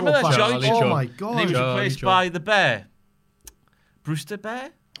remember that Charlie Oh Chalk? my god! And he was replaced by the bear, Brewster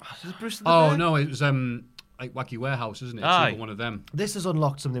Bear. Was it Brewster the Bear? No, it was like Wacky Warehouse, isn't it? Aye. It's one of them. This has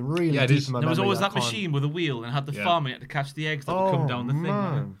unlocked something really Yeah, it deep is. in my There was memory always that can't- machine with a wheel and had the farmer you had to catch the eggs that would come down the thing.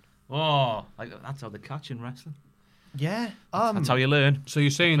 man. Oh, like that's how they catch in wrestling. Yeah. That's how you learn. So you're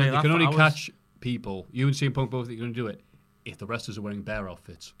saying Play that you that can for only hours. catch people, you and CM Punk both, that you're going to do it if the wrestlers are wearing bear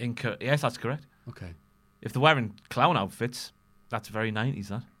outfits. Yes, that's correct. Okay. If they're wearing clown outfits, that's very 90s,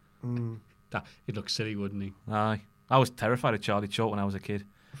 that. He'd look silly, wouldn't he? Aye. I was terrified of Charlie Chalk when I was a kid.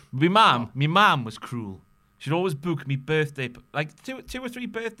 My mum was cruel. She'd always book me birthday, like two or three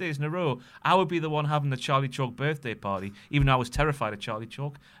birthdays in a row. I would be the one having the Charlie Chalk birthday party, even though I was terrified of Charlie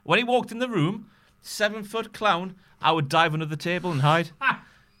Chalk. When he walked in the room, 7-foot clown, I would dive under the table and hide.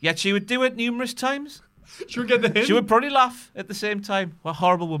 Yet she would do it numerous times. She would get the hint. She would probably laugh at the same time. What a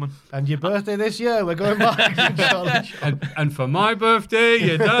horrible woman. And your birthday this year, we're going back to Charlie Chalk. And for my birthday,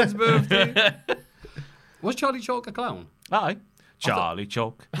 your dad's birthday. Was Charlie Chalk a clown? Aye. Charlie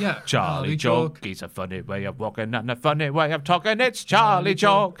Chalk. Yeah. Charlie Chalk. He's a funny way of walking and a funny way of talking. It's Charlie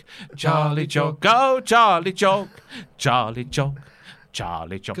Chalk. Charlie Chalk. Go, Charlie Chalk. Charlie Chalk.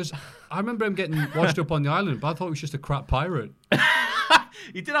 Charlie Chalk. Because I remember him getting washed up on the island, but I thought he was just a crap pirate.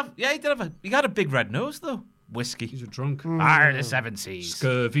 He had a big red nose, though. Whiskey. He's a drunk. The 7 Seas.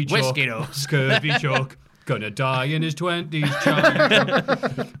 Scurvy Chalk. Whiskey nose. Scurvy Chalk. Gonna die in his 20s,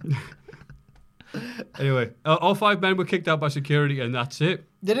 Charlie. Anyway, all 5 men were kicked out by security, and that's it.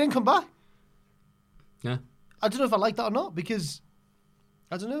 They didn't come back. Yeah. I don't know if I like that or not, because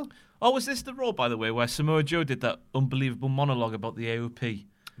I don't know. Oh, was this the Raw, by the way, where Samoa Joe did that unbelievable monologue about the AOP?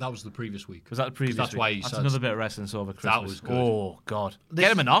 That was the previous week. Was that the previous That's week? why he That's says another bit of wrestling over Christmas. That was good. Oh, God.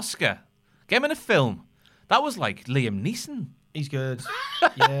 Get him an Oscar. Get him in a film. That was like Liam Neeson. He's good.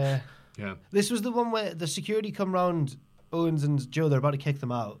 Yeah. Yeah. This was the one where the security come round Owens and Joe. They're about to kick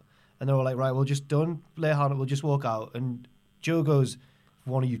them out. And they were like, right, we'll just don't lay a hand, we'll just walk out. And Joe goes, if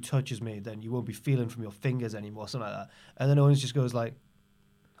one of you touches me, then you won't be feeling from your fingers anymore, something like that. And then Owens just goes like,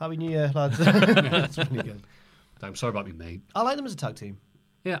 Happy New Year, lads. That's really good. I'm sorry about me, mate. I like them as a tag team.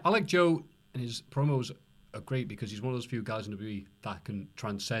 Yeah, I like Joe, and his promos are great because he's one of those few guys in the WWE that can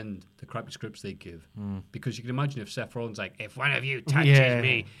transcend the crappy scripts they give. Because you can imagine if Seth Rollins like, if one of you touches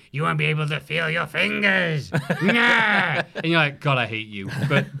me, you won't be able to feel your fingers. Nah! And you're like, God, I hate you.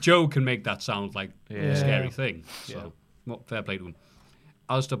 But Joe can make that sound like a scary thing. So, well, fair play to him.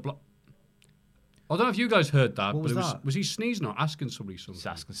 Alistair Black. I don't know if you guys heard that, What but was that? Was he sneezing or asking somebody something? He's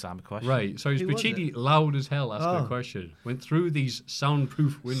asking Sam a question. Right, so he's Who was Pachidi loud as hell asking a question. Went through these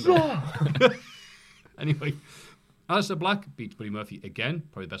soundproof windows. Anyway, Alistair Black beats Buddy Murphy again.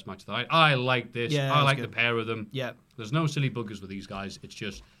 Probably the best match of the night. I like this. Yeah, I like good. the pair of them. Yeah. There's no silly buggers with these guys. It's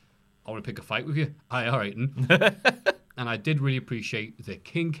just, I want to pick a fight with you. Aye, all right. And I did really appreciate the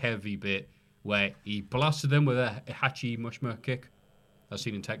King Heavy bit where he blasted them with a Hachi Mushmur kick. I've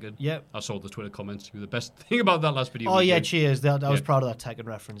seen in Tekken. Yep. I saw the Twitter comments. The best thing about that last video. Oh, we yeah, did. cheers. I was proud of that Tekken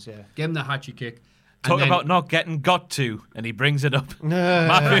reference, yeah. Give him the Hachi kick. Talk and then- about not getting got to, and he brings it up. No.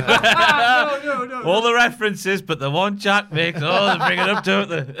 All the references, but the one Jack makes, they bring it up, don't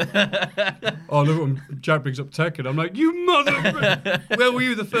they? Oh, look, when Jack brings up Tekken, I'm like, you mother... Where were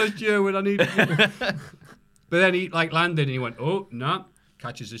you the first year when I needed you? But then he landed and he went, oh, no.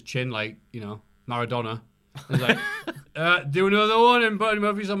 Catches his chin like, Maradona. He's like, do another one. And Buddy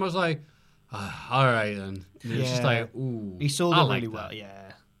Murphy's almost like, all right then. And it's just like, ooh. He sold I it like really that. well,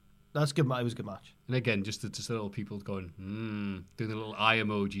 yeah. That's good. It was a good match. And again, just the little people going, doing the little eye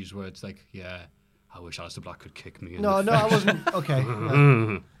emojis where it's like, yeah, I wish Alistair Black could kick me. No, I wasn't. Okay.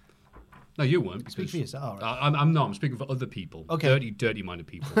 No. No, you weren't. Speak for yourself. All right. I'm not. I'm speaking for other people. Okay. Dirty-minded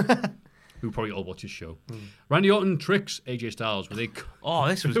people. Who probably all watch his show. Randy Orton tricks AJ Styles with a... Oh,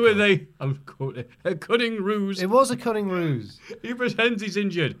 this was Who are good. they? I'm quoting. A cunning ruse. It was a cunning ruse. He pretends he's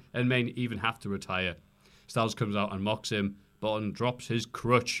injured and may even have to retire. Styles comes out and mocks him. Orton drops his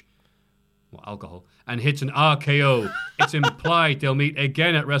crutch. Well, alcohol. And hits an RKO. It's implied they'll meet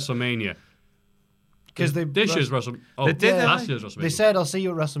again at WrestleMania. Because this year's WrestleMania. Oh, They did, last year's WrestleMania. They said, I'll see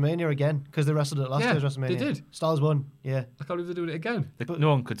you at WrestleMania again, because they wrestled at last Yeah, year's WrestleMania. they did. Styles won, yeah. I can't believe they're doing it again. No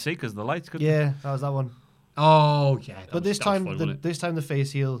one could see because the lights couldn't. Yeah, that was that one. Oh, yeah. But this time, the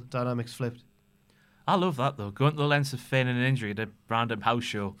face-heel dynamics flipped. I love that, though. Going to the lengths of feigning an injury at a random house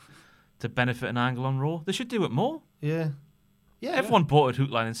show to benefit an angle on Raw. They should do it more. Yeah. Yeah. Everyone bought it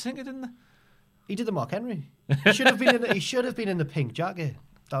hook, line, and sinker, didn't they? He did the Mark Henry. He should have been in the pink jacket.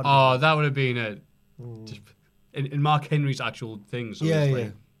 That would have been it. Just in Mark Henry's actual thing. So Yeah, it's yeah. like,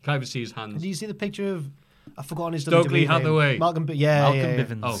 you can't even see his hands. Did you see the picture of... I've forgotten his Stokely WWE Hathaway. name. Malcolm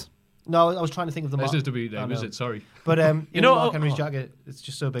Bivens. Oh. No, I was trying to think of the That's Mark... his WWE name, I is know. it? Sorry. But You know Mark what- Henry's jacket, it's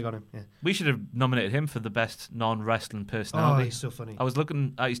just so big on him. Yeah. We should have nominated him for the best non-wrestling Oh, personality. he's so funny. I was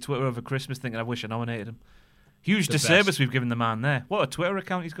looking at his Twitter over Christmas thinking, I wish I nominated him. Huge The disservice best. we've given the man there. What a Twitter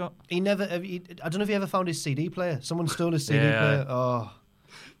account he's got. I don't know if he ever found his CD player. Someone stole his CD Yeah. player. Oh.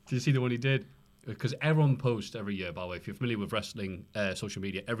 Did you see the one he did? Because everyone posts every year, by the way, if you're familiar with wrestling social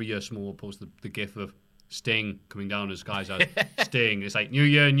media, every year someone will post the gif of Sting coming down as guys as Sting. It's like, new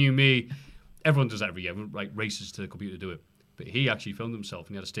year, new me. everyone does that every year. Everyone, like, races to the computer to do it. But he actually filmed himself,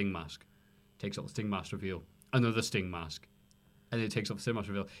 and he had a Sting mask. Takes off the Sting mask reveal. Another Sting mask. And then he takes off the Sting mask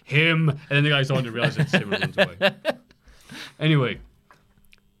reveal. Him! And then the guy's on to realise it's him and runs away. Anyway,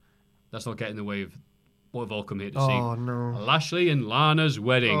 let's not get in the way of what we've all come here to see. Oh, no. Lashley and Lana's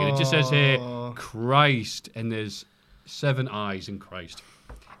wedding. And it just says here, Christ. And there's 7 eyes in Christ.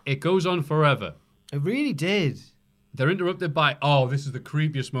 It goes on forever. It really did. They're interrupted by, this is the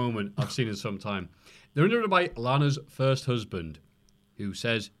creepiest moment I've seen in some time. They're interrupted by Lana's first husband, who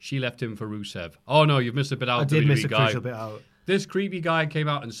says she left him for Rusev. Oh no, you've missed a bit out. I did miss a guy. crucial bit out. This creepy guy came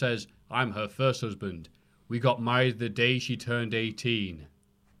out and says, I'm her first husband. We got married the day she turned 18.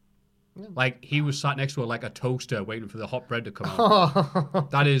 Like, he was sat next to her like a toaster waiting for the hot bread to come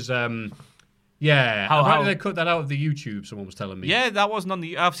out. That is, yeah. How did they cut that out of the YouTube, someone was telling me? Yeah, that wasn't on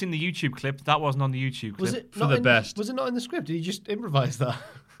the... I've seen the YouTube clip. That wasn't on the YouTube clip. Was it for the best. Was it not in the script? Did you just improvise that?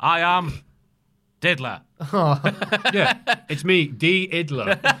 I am Diddler. Yeah, it's me, D.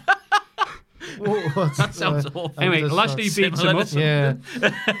 Idler. That sounds awful. Anyway, Lashley beats him up. Yeah.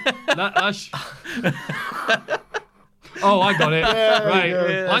 Oh, I got it. Right.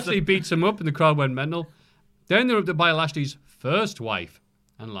 Yeah, Lashley beats him up and the crowd went mental. Then they're up to by Lashley's first wife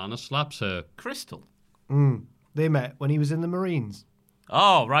and Lana slaps her. Crystal. They met when he was in the Marines.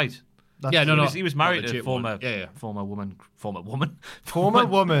 Oh, right. He was married to a former woman.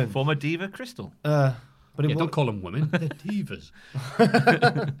 Former diva Crystal. But don't call them women. They're divas.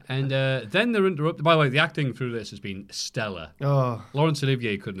 And then they're interrupted. By the way, the acting through this has been stellar. Oh. Laurence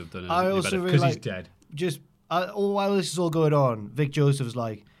Olivier couldn't have done it better because he's dead. While this is all going on, Vic Joseph's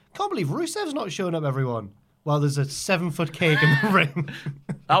like, can't believe Rusev's not showing up, everyone. While there's a 7-foot cake in the ring.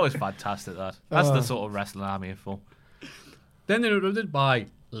 That was fantastic, that. That's the sort of wrestling I'm here for. Then they're interrupted by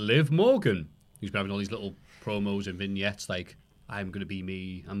Liv Morgan, who's been having all these little promos and vignettes like, I'm going to be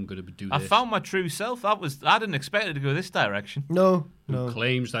me, I'm going to do this. I found my true self. I didn't expect it to go this direction. No.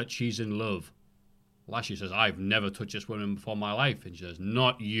 Claims that she's in love. Lashley says, I've never touched this woman before in my life. And she says,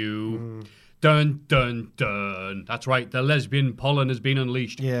 not you. Dun, dun, dun. That's right, the lesbian pollen has been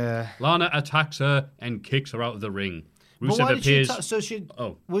unleashed. Yeah. Lana attacks her and kicks her out of the ring. But Rusev why did appears...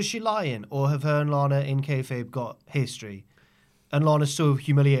 was she lying, or have her and Lana in kayfabe got history? And Lana's so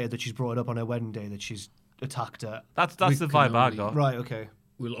humiliated that she's brought it up on her wedding day that she's attacked her. That's the vibe I got. Right, okay.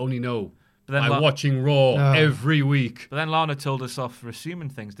 We'll only know by watching Raw every week. But then Lana told us off for assuming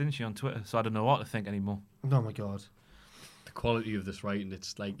things, didn't she, on Twitter? So I don't know what to think anymore. Oh my God. The quality of this writing,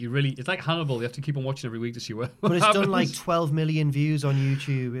 it's like it's like Hannibal. You have to keep on watching every week to see what But it's happens. done like 12 million views on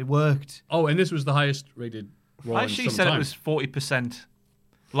YouTube. It worked. Oh, and this was the highest rated Raw She in some said time. it was 40%.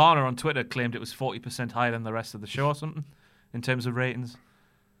 Lana on Twitter claimed it was 40% higher than the rest of the show or something in terms of ratings.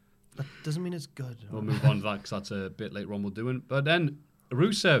 That doesn't mean it's good. We'll move on to that because that's a bit later on we'll do it. But then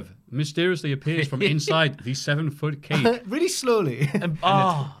Rusev mysteriously appears from inside the 7-foot cake. Really slowly. And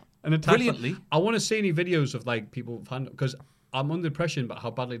brilliantly. I want to see any videos of like people because I'm under the impression about how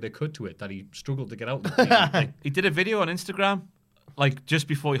badly they cut to it that he struggled to get out. He did a video on Instagram, like just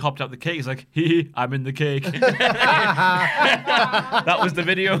before he hopped out the cake. He's like, I'm in the cake. That was the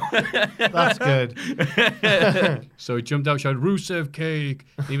video. That's good. So he jumped out, shouted, Rusev cake.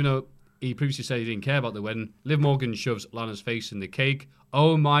 Even though he previously said he didn't care about the wedding, Liv Morgan shoves Lana's face in the cake.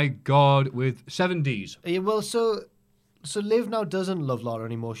 Oh my God, with 7 Ds. Yeah, well, so Liv now doesn't love Lana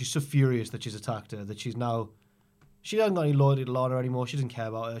anymore. She's so furious that she's attacked her that she hasn't got any loyalty to Lana anymore. She doesn't care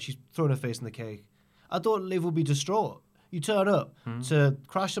about her. She's throwing her face in the cake. I thought Liv would be distraught. You turn up to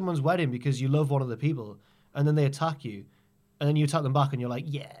crash someone's wedding because you love one of the people, and then they attack you, and then you attack them back, and you're like,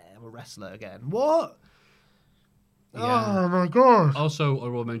 yeah, I'm a wrestler again. What? Yeah. Oh, my God. Also, I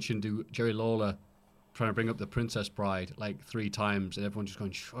will mention to Jerry Lawler trying to bring up the Princess Bride like 3 times, and everyone just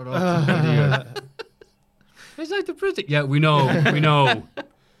going, shut up, you idiot. It's like the princess. Yeah, we know. Like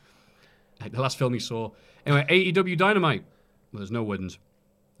the last film he saw. Anyway, AEW Dynamite. Well, there's no weddings.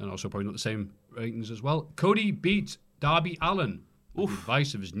 And also probably not the same ratings as well. Cody beats Darby Allin with the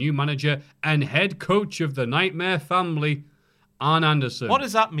advice of his new manager and head coach of the Nightmare Family, Arn Anderson. What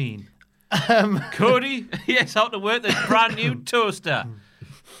does that mean? Cody, here's how to work this brand new toaster.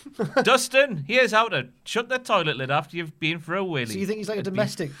 Dustin, here's how to shut the toilet lid after you've been for a wheelie. So you think he's like a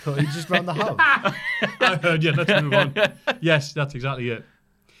domestic coach? He's just around the house? I heard, yeah, let's move on. Yes, that's exactly it.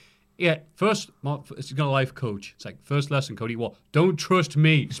 Yeah, first, it's got a life coach. It's like, first lesson, Cody, what? Don't trust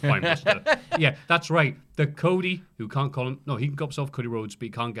me, Spinebuster. Yeah, that's right. The Cody, who can't call him, no, he can call himself Cody Rhodes, but he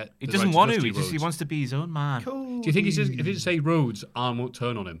can't get He doesn't want to, he wants to be his own man. Cody. Do you think he says, if he say Rhodes, Arn won't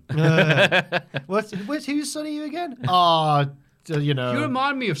turn on him? Whose son are you again? You know. You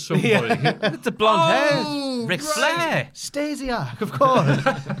remind me of somebody. Yeah. With the blonde hair. Ric Flair. Stasiak, of course.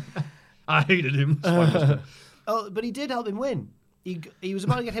 I hated him. But he did help him win. He was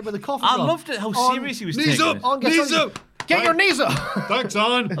about to get hit with a coffee I rod. loved it, how serious he was Knees taking up! it. Knees up! Get your knees up! Thanks,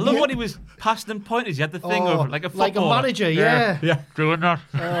 on. I love what he was passing them pointers. He had the thing over like a footballer. Like a manager, yeah. Yeah, doing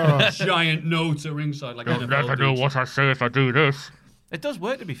that. Giant notes at ringside. Like You'll never know what I say if I do this. It does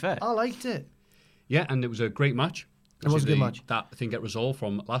work, to be fair. I liked it. Yeah, and it was a great match. It was a good match. That thing get resolved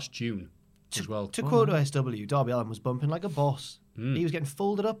from last June as well. To quote SW, Darby Allin was bumping like a boss. He was getting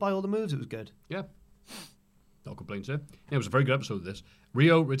folded up by all the moves. It was good. Yeah. No complaints there. Yeah, it was a very good episode of this.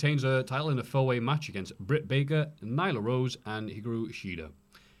 Rio retains a title in a 4-way match against Britt Baker, Nyla Rose, and Hikaru Shida.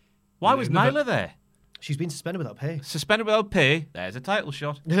 Why was Nyla there? She's been suspended without pay. Suspended without pay. There's a title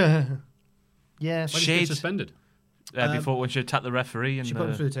shot. Yeah. Why did she get suspended? Before when she attacked the referee. And she put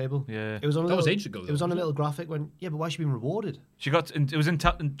him through the table. Yeah. It was on That was ages ago, It was though, on a wasn't little graphic when... Yeah, but why is she being rewarded? She got... It was in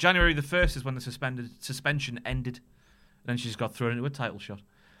January the 1st is when the suspension ended. And then she just got thrown into a title shot.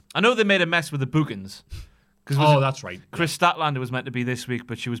 I know they made a mess with the bookings. That's right. Chris Statlander was meant to be this week,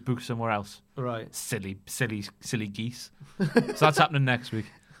 but she was booked somewhere else. Right. Silly geese. So that's happening next week.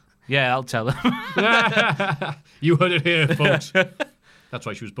 Yeah, I'll tell them. You heard it here, folks. That's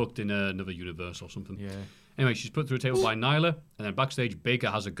why she was booked in another universe or something. Yeah. Anyway, she's put through a table by Nyla, and then backstage, Baker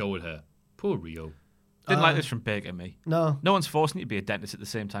has a go at her. Poor Rio. Didn't like this from Baker and me. No. No one's forcing you to be a dentist at the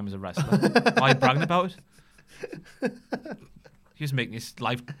same time as a wrestler. Why are you bragging about it? You're just making your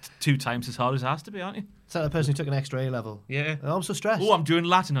life 2 times as hard as it has to be, aren't you? It's like the person who took an extra A level. Yeah. Oh, I'm so stressed. Oh, I'm doing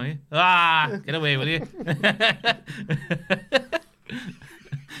Latin, are you? Get away with you.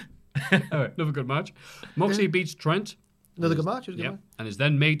 All right, another good match. Moxley beats Trent. Another good match. It was a good Yep. match. And is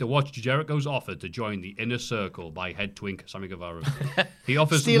then made to watch Jericho's offer to join the Inner Circle by head twink Sammy Guevara. He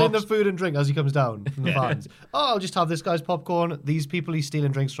offers Stealing the food and drink as he comes down from the fans. Oh, I'll just have this guy's popcorn. These people he's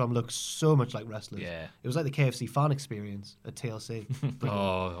stealing drinks from look so much like wrestlers. Yeah. It was like the KFC fan experience at TLC.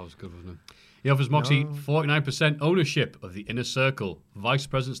 Oh, that was good, wasn't it? He offers Moxley 49% ownership of the Inner Circle, vice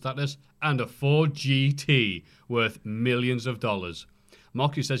president status, and a 4GT worth millions of dollars.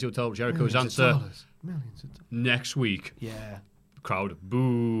 Moxley says he'll tell Jericho his answer Millions of dollars. next week. Yeah. Crowd,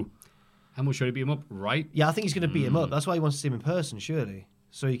 boo. How much should he beat him up? Right? Yeah, I think he's going to beat him up. That's why he wants to see him in person, surely.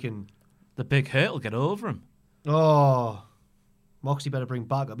 So he can... The big hurt will get over him. Oh. Moxley better bring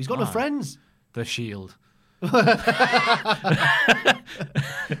back up. He's got no friends. The Shield.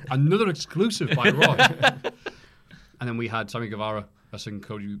 Another exclusive by Raw. And then we had Sammy Guevara wrestling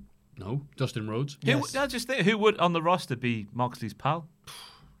Dustin Rhodes. Who would on the roster be Moxley's pal?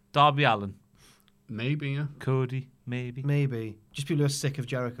 Darby Allin. Maybe, yeah. Cody, maybe. Maybe. Just people who are sick of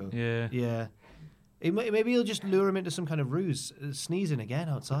Jericho. Yeah. Yeah. Maybe he'll just lure him into some kind of ruse, sneezing again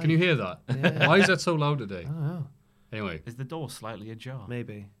outside. Can you hear that? Yeah. Why is that so loud today? I don't know. Anyway. Is the door slightly ajar?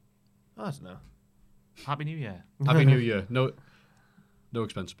 Maybe. I don't know. Happy New Year. Happy New Year. No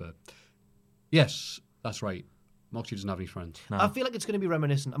expense spared. Yes, that's right. Moxley doesn't have any friends. No. I feel like it's going to be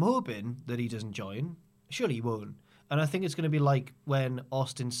reminiscent. I'm hoping that he doesn't join. Surely he won't. And I think it's going to be like when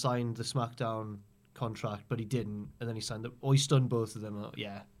Austin signed the SmackDown contract, but he didn't, and then he he stunned both of them.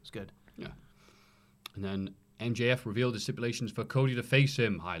 Yeah, it's good. Yeah. And then MJF revealed the stipulations for Cody to face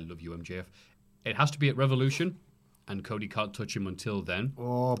him. I love you, MJF. It has to be at Revolution, and Cody can't touch him until then.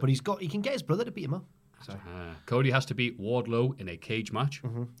 Oh, but he can get his brother to beat him up. Cody has to beat Wardlow in a cage match.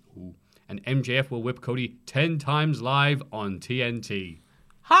 Mm-hmm. Ooh. And MJF will whip Cody 10 times live on TNT.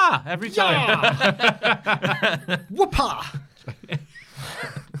 Ha! Every time. Whoopah!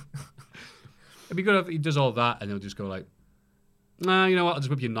 It'd be good if he does all that and he'll just go like, nah, you know what? I'll just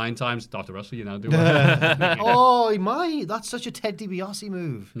whip you 9 times. Don't have to wrestle you now, do I? Oh, he might. That's such a Ted DiBiase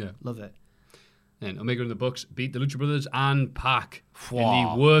move. Yeah. Love it. And Omega in the Bucks beat the Lucha Brothers and Pac in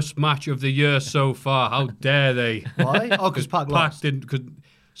the worst match of the year so far. How dare they? Why? Oh, because Pac lost. Didn't. Cause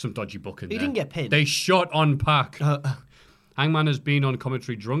some dodgy booking. He there. didn't get pinned. They shot on Pac. Hangman has been on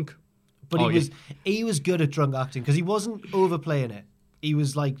commentary drunk. But he was good at drunk acting because he wasn't overplaying it. He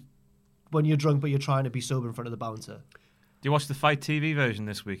was like when you're drunk but you're trying to be sober in front of the bouncer. Do you watch the Fight TV version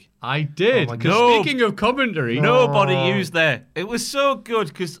this week? I did. Because speaking of commentary... Nobody used there. It was so good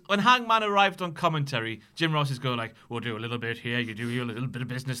because when Hangman arrived on commentary, Jim Ross is going like, we'll do a little bit here, you do a little bit of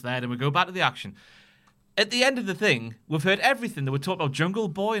business there, then we go back to the action. At the end of the thing, we've heard everything. They were talking about Jungle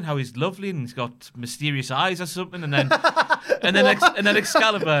Boy and how he's lovely and he's got mysterious eyes or something. And then and then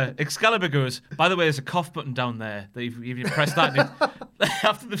Excalibur goes, by the way, there's a cough button down there. That if you press that,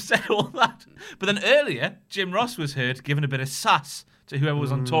 after they've said all that. But then earlier, Jim Ross was heard giving a bit of sass to whoever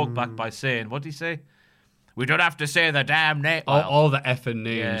was on Talkback by saying, what did he say? We don't have to say the damn name. All the effing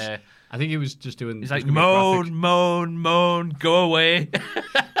names. Yeah. I think he was just doing... He's like, moan, go away.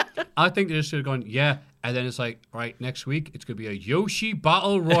 I think they just should have gone, yeah, And then it's like, right, next week it's going to be a Yoshi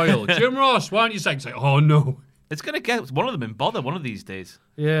Battle Royal. Jim Ross, why don't you say? It's like, oh no. It's going to get one of them in bother one of these days.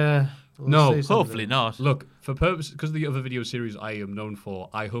 Yeah. No, hopefully not. Look, for purpose, because of the other video series I am known for,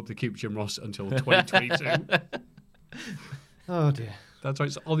 I hope they keep Jim Ross until 2022. Oh dear. That's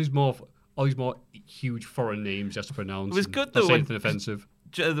right. So all these more huge foreign names just to pronounce. It was good though. Say anything offensive.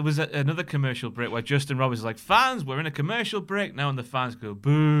 There was another commercial break where Justin Roberts is like, "Fans, we're in a commercial break now," and the fans go,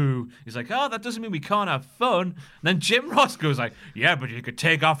 "Boo!" He's like, "Oh, that doesn't mean we can't have fun." And then Jim Ross goes like, "Yeah, but you could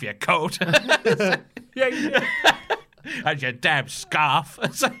take off your coat." Yeah. And your damn scarf.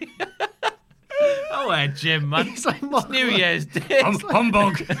 It's like, oh, Jim, man. He's like It's New Year's Day.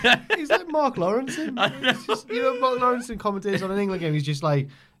 Humbug. He's like Mark Lawrence. Mark Lawrence commentates on an England game. He's just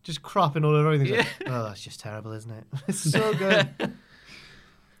crapping all over everything. He's like, oh, that's just terrible, isn't it? It's so good.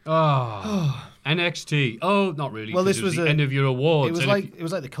 Oh, NXT. Oh, not really. Well, this it was was the end of your awards. It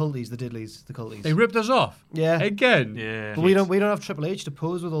was like the Culties, the Diddleys, the Culties. They ripped us off. Yeah. Again. Yeah. But we don't have Triple H to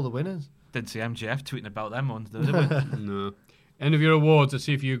pose with all the winners. Didn't see MJF tweeting about them ones, though, did we? No. End of your awards. Let's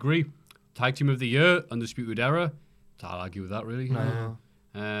see if you agree. Tag Team of the Year, Undisputed Era. Can't argue with that, really. No.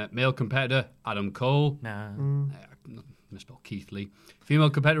 Male competitor, Adam Cole. No. Misspelled Keith Lee. Female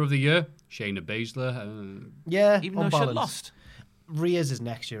competitor of the year, Shayna Baszler. Yeah, Even though she lost. Rhea's is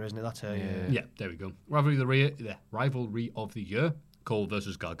next year, isn't it? That's her. Yeah, there we go. Rivalry of the year, Cole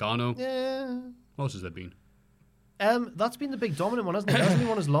versus Gargano. Yeah. What else has there been? That's been the big dominant one, hasn't it? It hasn't been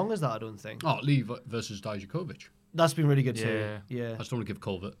one as long as that, I don't think. Oh, Lee versus Dijakovic. That's been really good too. Yeah. I just don't want to give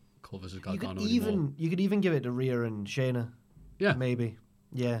Cole versus Gargano You could even give it to Rhea and Shayna. Yeah. Maybe.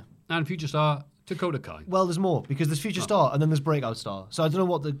 Yeah. And Future Star, Dakota Kai. Well, there's more, because there's Future Star and then there's Breakout Star. So I don't know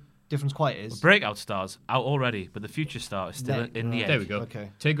what the difference quite is. Breakout Star's out already, but the Future Star is still in the end. There we go.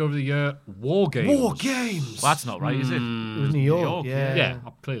 Okay. Takeover of the year, War Games. War Games! Well, that's not right, is it? It was New York. Yeah. Yeah,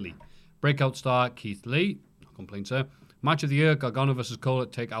 clearly. Breakout Star, Keith Lee. No complaints there. Match of the year, Gargano versus Cole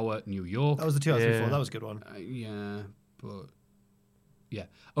at Take Our New York. That was the 2004. That was a good one. Yeah.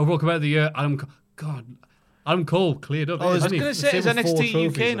 Overall competitor of the year, Adam Cole cleared up. I was isn't he? going to say, is Same with four NXT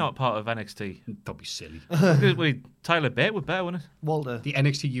trophies, UK though. not part of NXT? Don't be silly. Tyler Bate would better, wouldn't it? Walter. The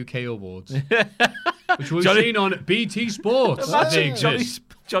NXT UK Awards. Which we've seen on BT Sports. They Imagine exist.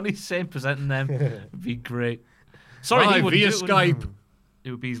 Johnny Saint presenting them. Would be great. Sorry, Live he wouldn't via do it, wouldn't he? Skype.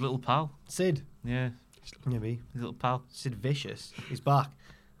 It would be his little pal. Sid. Yeah, Maybe. his little pal. Sid Vicious. He's back.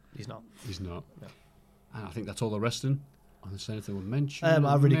 He's not. He's not. No. And I think that's all the wrestling. Unless anything we'll mention.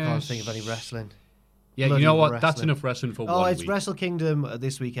 I really can't think of any wrestling. Yeah, Bloody you know what? wrestling. That's enough wrestling for 1 Oh, week. it's Wrestle Kingdom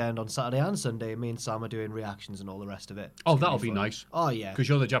this weekend on Saturday and Sunday. Me and Sam are doing reactions and all the rest of it. Oh, It's gonna that'll be fun. nice. Oh, yeah. Because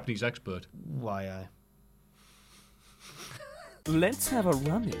you're the Japanese expert. Why, aye. Let's have a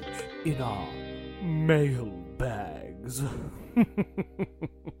rummage in our mail bags.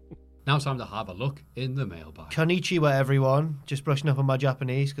 Now it's time to have a look in the mailbag. Konnichiwa, everyone. Just brushing up on my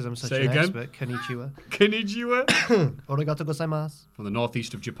Japanese because I'm such Say an again? expert. Konnichiwa. Konnichiwa. Arigato gozaimasu. From the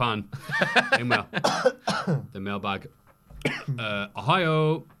northeast of Japan. The mailbag.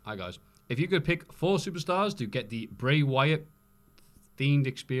 Ohio. Hi, guys. If you could pick 4 superstars to get the Bray Wyatt themed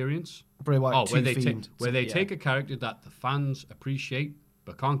experience. Bray Wyatt where 2 they themed. take a character that the fans appreciate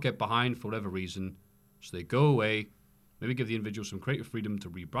but can't get behind for whatever reason, so they go away. Maybe give the individual some creative freedom to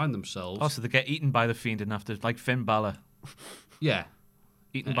rebrand themselves. Oh, so they get eaten by the Fiend and after, like Finn Balor. Yeah.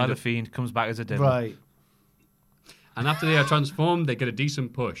 Eaten by the Fiend, comes back as a devil. Right. And after they are transformed, they get a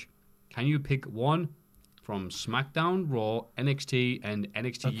decent push. Can you pick one from SmackDown, Raw, NXT, and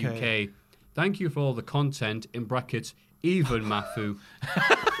NXT Okay. UK? Thank you for all the content, in brackets, even Mafu.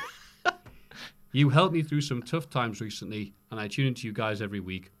 You helped me through some tough times recently, and I tune into you guys every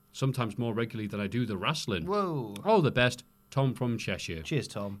week, sometimes more regularly than I do the wrestling. Whoa. All the best, Tom from Cheshire. Cheers,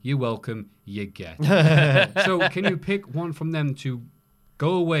 Tom. You're welcome, you get. So can you pick one from them to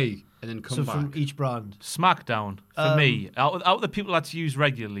go away and then come So back? from each brand. SmackDown, for me, out of the people that's used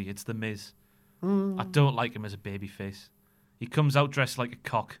regularly, it's The Miz. I don't like him as a babyface. He comes out dressed like a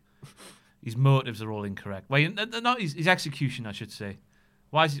cock. His motives are all incorrect. Well, not his execution, I should say.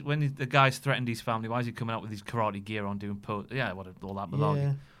 Why is he, when the guy's threatened his family, why is he coming out with his karate gear on doing all that malarkey?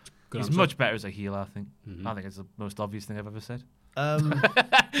 Yeah. Good He's answer. much better as a heel, I think. I think it's the most obvious thing I've ever said.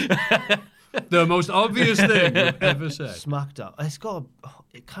 The most obvious thing you've ever said. SmackDown.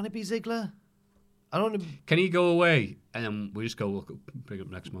 Can it be Ziggler? I don't know. Can he go away and then we just we'll bring it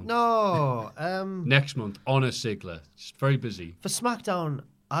up next month? No. Next month on a Ziggler. It's very busy. For SmackDown,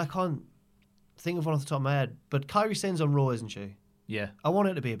 I can't think of one off the top of my head, but Kairi Sane's on Raw, isn't she? Yeah. I want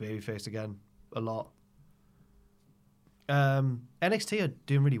her to be a babyface again. A lot. NXT are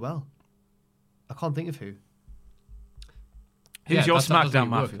doing really well. I can't think of who. Who's your that doesn't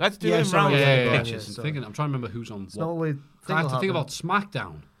SmackDown, work. Matthew? Let's do Yeah, him sorry, round yeah, pictures. I'm thinking. I'm trying to remember who's on It's what. not always. I have to think about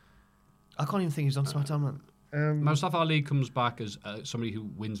SmackDown. I can't even think who's on SmackDown, man. Mustafa Ali comes back as somebody who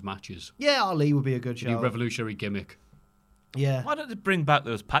wins matches. Yeah, Ali would be a good New show. revolutionary gimmick. Yeah. Why don't they bring back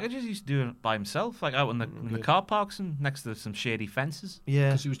those packages he used to do by himself, like out in the car parks and next to some shady fences? Yeah.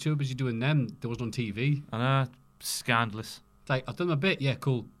 Because he was too busy doing them. There wasn't on TV. I know, scandalous. It's like, I've done my bit. Yeah,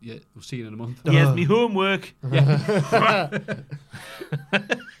 cool. Yeah, we'll see you in a month. Here's me homework.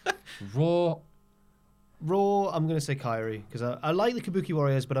 Raw, I'm going to say Kairi, because I like the Kabuki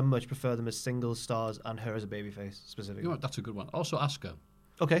Warriors, but I much prefer them as single stars and her as a babyface, specifically. You know what? That's a good one. Also, Asuka.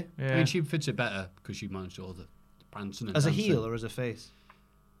 Okay. I mean, she fits it better because she managed all the prancing and As a dancing. heel or as a face?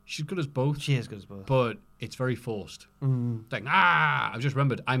 She's good as both. She is good as both. But it's very forced. Mm. Like, I've just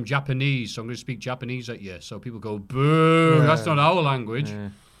remembered, I'm Japanese, so I'm going to speak Japanese at you. So people go, boo, that's not our language. Yeah.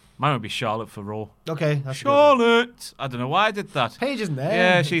 Mine would be Charlotte for Raw. Okay, that's Charlotte! I don't know why I did that. Paige isn't there.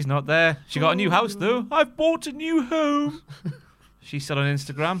 Yeah, she's not there. She got a new house, though. I've bought a new home. She's still on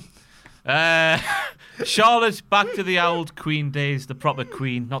Instagram. Charlotte, back to the old Queen days, the proper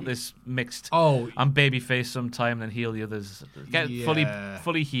Queen, not this mixed. Oh, I'm babyface sometime, then heel the others. Get Yeah.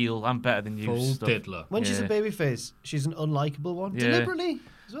 fully heel. I'm better than you. Full stuff. diddler. When she's a Yeah. babyface, she's an unlikable one. Yeah. Deliberately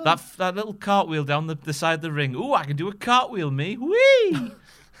as well. That little cartwheel down the side of the ring. Ooh, I can do a cartwheel, me. Whee!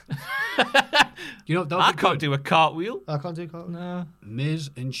 You know, that would I be can't good. do a cartwheel. I can't do cartwheel. No. Miz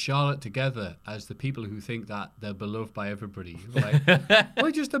and Charlotte together as the people who think that they're beloved by everybody. Like,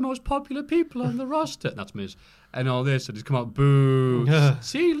 we're just the most popular people on the roster. And that's Miz. And all this, and just come out, boo.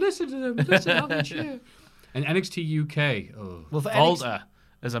 See, listen to them. Listen how they cheer. And NXT UK. Oh. Well, for Volta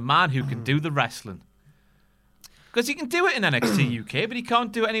is a man who can do the wrestling. Because he can do it in NXT UK, but he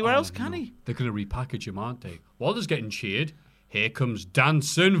can't do it anywhere else, can he? They're going to repackage him, aren't they? Walter's getting cheered. Here comes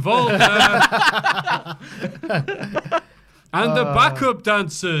Dancing Volta. And the backup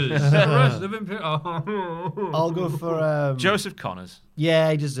dancers. The rest of him. I'll go for Joseph Connors.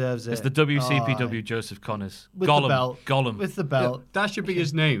 Yeah, he deserves it. It's the WCPW Joseph Connors. With Gollum. the belt. Gollum. With the belt. That should be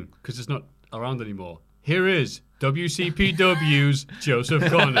his name because it's not around anymore. Here is WCPW's Joseph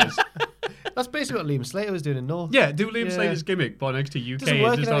Connors. That's basically what Liam Slater was doing in North. Yeah, do Liam Slater's gimmick, but NXT UK. Doesn't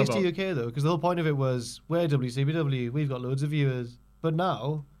work in just all NXT about- UK though, because the whole point of it was we're WCPW, we've got loads of viewers, but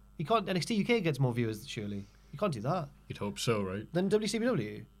now you can't. NXT UK gets more viewers. Surely you can't do that. You'd hope so, right? Then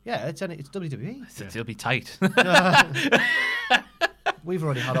WCPW, yeah, it's WWE. It'll be tight. We've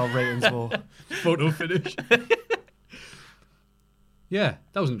already had our ratings for Photo finish. Yeah,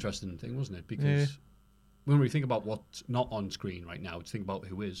 that was an interesting thing, wasn't it? Because when we think about what's not on screen right now, it's think about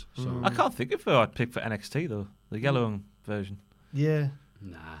who is. So I can't think of who I'd pick for NXT, though. The yellow version. Yeah,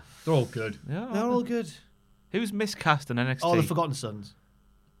 nah, they're all good. Yeah. they're all good. Who's miscast in NXT? Oh, the Forgotten Sons.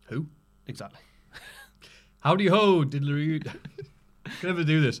 Who? Exactly. Howdy ho, diddlery. Can never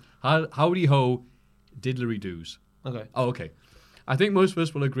do this. Howdy ho, diddlery doos. Okay. Oh, okay. I think most of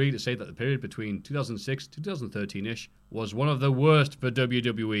us will agree to say that the period between 2006 to 2013-ish was one of the worst for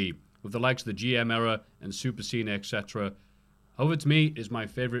WWE, with the likes of the GM era and Super Cena, etc. However, to me, is my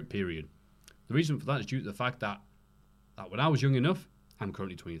favourite period. The reason for that is due to the fact that when I was young enough, I'm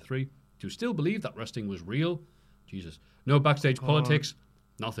currently 23, to still believe that wrestling was real. Jesus. No backstage politics,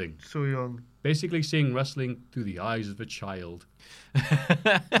 nothing. So young. Basically seeing wrestling through the eyes of a child.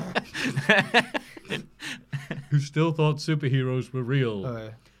 Who still thought superheroes were real.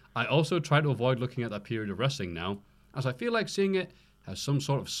 Okay. I also try to avoid looking at that period of wrestling now, as I feel like seeing it as some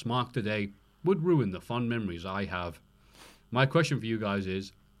sort of smark today would ruin the fond memories I have. My question for you guys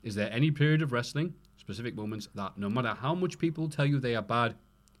is there any period of wrestling, specific moments, that no matter how much people tell you they are bad,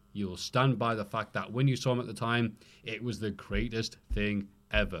 you'll stand by the fact that when you saw them at the time, it was the greatest thing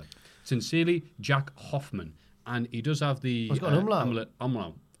ever? Sincerely, Jack Hoffman. And he does have the he's got an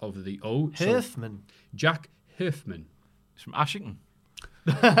umlaut over the O. Herfman. So Jack Herfman. He's from Ashington.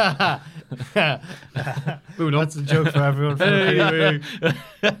 Moving on. That's a joke for everyone. Anyway.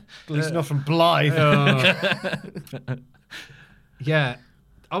 At least not from Blythe. Yeah,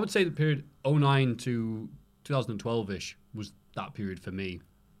 I would say the period 09 to 2012-ish was that period for me.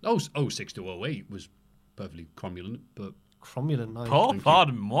 06 to 08 was perfectly cromulent, but... Cromulent, nice. Oh,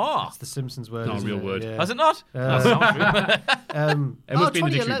 pardon moi. That's the Simpsons word. Not a isn't real it? word. Yeah. Has it not? That sounds real. It must be in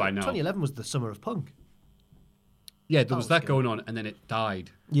the dictionary by now. 2011 was the summer of punk. Yeah, there was that good. going on, and then it died.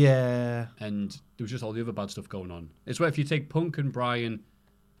 Yeah. And there was just all the other bad stuff going on. It's where if you take Punk and Brian,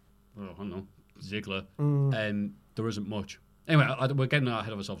 I don't know, Ziggler, there isn't much. Anyway, we're getting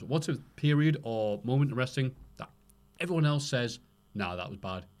ahead of ourselves. What's a period or moment in wrestling that everyone else says, nah, that was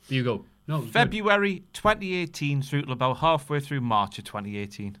bad? There you go. No, it was good. February 2018 through to about halfway through March of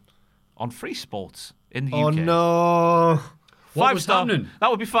 2018 on Free Sports in the UK. Oh, no. What was happening? That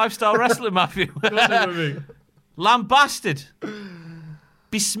would be 5-star wrestling, Matthew. What's it gonna be? Lambasted.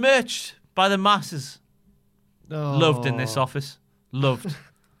 Besmirched by the masses. Oh. Loved in this office. Loved.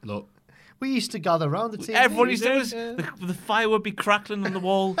 Look, We used to gather around the TV. Everyone used to do this. Yeah. The fire would be crackling on the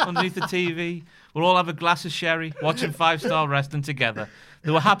wall underneath the TV. We'll all have a glass of sherry, watching 5-star wrestling together.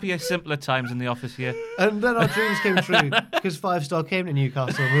 There were happier, simpler times in the office here. And then our dreams came true because 5-star came to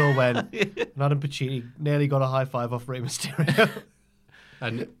Newcastle and we all went. And Adam Pacini nearly got a high five off Rey Mysterio.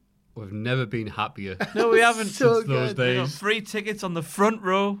 and we've never been happier. No, we haven't. So since those good. We got days. free tickets on the front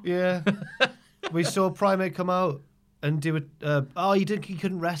row. Yeah. We saw Primate come out and do it. He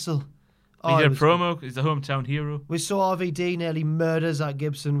couldn't wrestle. He did it a was- promo. He's the hometown hero. We saw RVD nearly murder Zach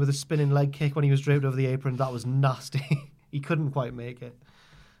Gibson with a spinning leg kick when he was draped over the apron. That was nasty. He couldn't quite make it.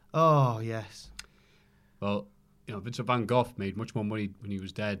 Oh, yes. Well, Vincent Van Gogh made much more money when he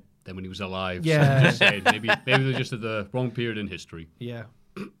was dead than when he was alive. Yeah. So I'm just saying, maybe they're just at the wrong period in history. Yeah.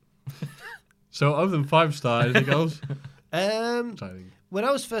 So other than 5-star, anything else? Exciting. When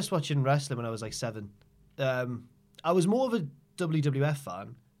I was first watching wrestling when I was like 7, I was more of a WWF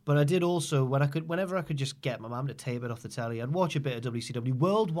fan, but I did also, whenever I could just get my mum to tape it off the telly, I'd watch a bit of WCW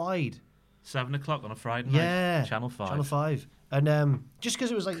worldwide. 7 o'clock on a Friday night. Yeah. Channel 5. Channel 5. And just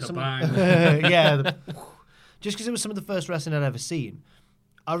because it was like Kabang. just because it was some of the first wrestling I'd ever seen,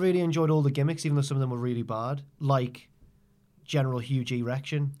 I really enjoyed all the gimmicks, even though some of them were really bad, like General Huge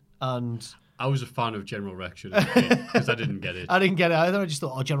Erection and... I was a fan of General Rection because I didn't get it. I didn't get it either. I just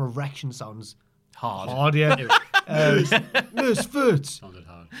thought, General Erection sounds Hard. yeah. Misfits. Sounded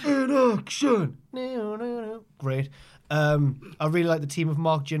hard. In action. Great. I really like the team of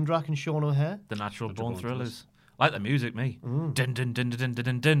Mark Jindrak and Sean O'Hare. The Natural Born Born Thrillers. Like the music, me. Dun, dun, dun, dun, dun,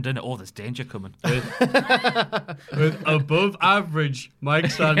 dun, dun, dun. Oh, there's danger coming. With above average Mike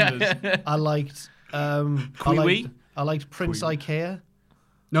Sanders. I liked Kiwi? I liked Prince Ikea.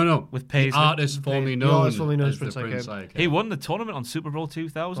 No. With Paisley. The artist formerly The known, artist formerly known as as the Prince Prince Ikea. Ikea. He won the tournament on Super Bowl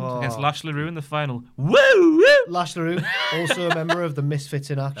 2000 against Oh. Lash LaRue in the final. Woo! Woo! Lash LaRue, also a member of the Misfits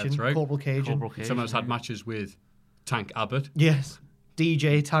in Action. That's right. Corporal Cajun. Corporal Cajun. Someone's had matches with Tank Abbott. Yes.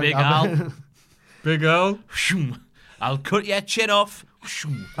 DJ Tank Big Abbott. Al. Big Al. Shoom. I'll cut your chin off.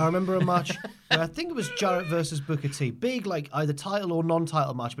 Shoom. I remember a match where I think it was Jarrett versus Booker T. Big, like, either title or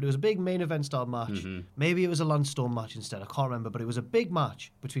non-title match, but it was a big main event style match. Mm-hmm. Maybe it was a Lance Storm match instead. I can't remember, but it was a big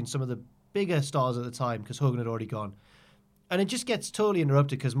match between some of the bigger stars at the time because Hogan had already gone. And it just gets totally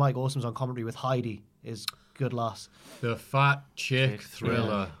interrupted because Mike Awesome's on commentary with Heidi, his good lass. The Fat Chick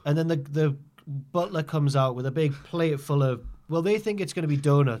Thriller. And then the butler comes out with a big plate full of, well, they think it's going to be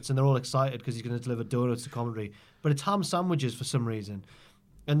donuts, and they're all excited because he's going to deliver donuts to commentary. But it's ham sandwiches for some reason.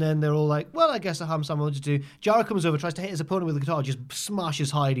 And then they're all like, well, I guess a ham sandwich would do. Jarrett comes over, tries to hit his opponent with the guitar, just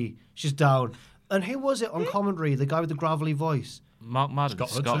smashes Heidi. She's down. And who was it on commentary, the guy with the gravelly voice? Mark Madden.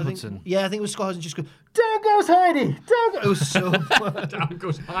 Scott I think- Hudson. Yeah, I think it was Scott Hudson just go, down goes Heidi! Down goes... It was so bad. Down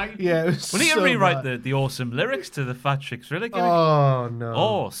goes high. Yeah, it was We need so to rewrite bad. the awesome lyrics to the Fat Chick Thriller gimmick. Oh, no.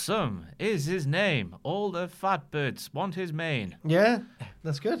 Awesome is his name. All the fat birds want his mane. Yeah,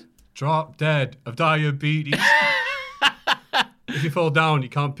 that's good. Drop dead of diabetes. If you fall down, he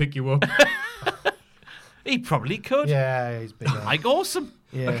can't pick you up. He probably could. Yeah, he's big. Like awesome.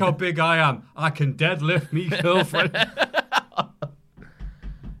 Yeah. Look how big I am. I can deadlift me girlfriend.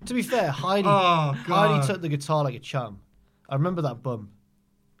 To be fair, Heidi Oh, God. Heidi took the guitar like a champ. I remember that bum.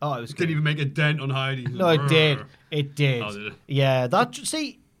 Oh, it was good. Didn't even make a dent on Heidi. No, it did. It did. Oh, did it? Yeah, that.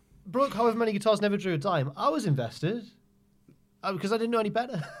 See, broke however many guitars never drew a dime. I was invested because I didn't know any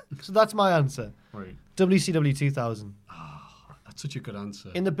better. So that's my answer. Right. WCW 2000. That's such a good answer.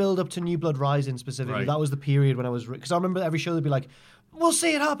 In the build up to New Blood Rising specifically, Right. that was the period when I was because I remember every show they'd be like, "We'll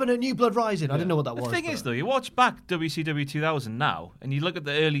see it happen at New Blood Rising." I didn't know what that The was. thing but- is, though, you watch back WCW 2000 now, and you look at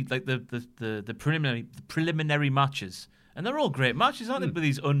the early, like the preliminary matches, and they're all great matches, aren't they? With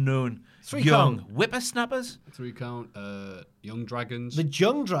these unknown Three young count. whippersnappers, 3 count. Young Dragons. the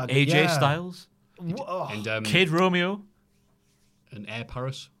Young Dragon, AJ yeah. Styles, Oh, and Kid Romeo, and Air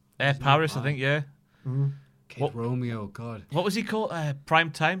Paris. Air Paris, I think, yeah. Kid Romeo, God. What was he called?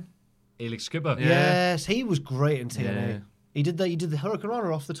 Prime Time. Elix Skipper. Yeah. yes, he was great in TNA. Yeah. He did that. He did the Hurricane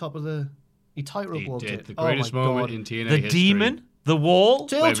Runner off the top of the. He tightrope He walked did. it. The Oh greatest my moment God. in TNA The history. Demon, the Wall.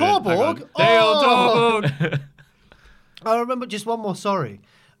 Dale Wait a minute, hang on. Torborg. Dale Oh! Torborg. I remember just one more. Sorry,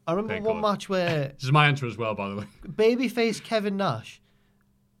 I remember Okay, one go on. match where This is my answer as well, by the way. babyface Kevin Nash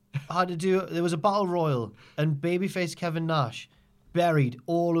had to do. There was a battle royal, and babyface Kevin Nash buried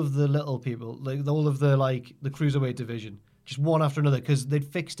all of the little people, like all of the the cruiserweight division, just one after another, because they'd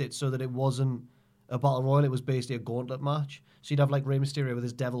fixed it so that it wasn't a battle royal; it was basically a gauntlet match. So you'd have like Rey Mysterio with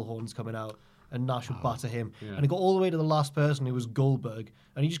his devil horns coming out, and Nash would batter him. And he got all the way to the last person, who was Goldberg,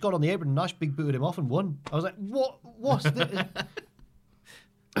 and he just got on the apron, and Nash big booted him off and won. I was like, what's this?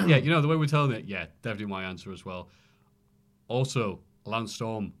 Yeah, you know, the way we're telling it, yeah, definitely my answer as well. Also, Lance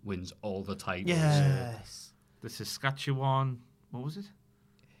Storm wins all the titles. Yes. The Saskatchewan, what was it?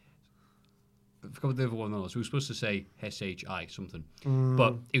 I forgot what the other one was. We were supposed to say SHI something.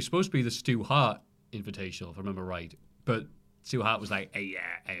 But it was supposed to be the Stu Hart Invitational, if I remember right. But Stu Hart was like, hey,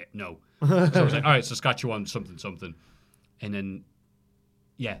 no. So I was like, all right, Saskatchewan something. And then,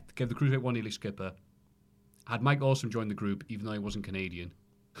 yeah, gave the Cruiserweight one Neely Skipper. Had Mike Awesome join the group, even though he wasn't Canadian.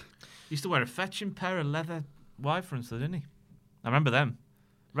 He used to wear a fetching pair of leather wyverns, though, didn't he? I remember them.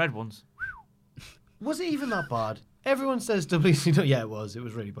 Red ones. Was it even that bad? Everyone says WCW. Yeah, it was. It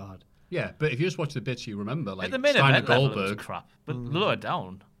was really bad. Yeah, but if you just watch the bits you remember, like At the minute, Steiner Goldberg, Goldberg. it was crap. But lower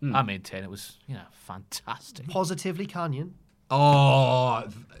down, I maintain it was, fantastic. Positively Canyon. Oh,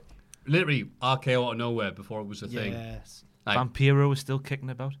 literally RKO out of nowhere before it was a thing. Yes. Like, Vampiro was still kicking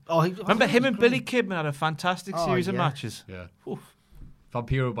about. Oh, Remember him and Billy Kidman had a fantastic series of matches. yeah. Oof.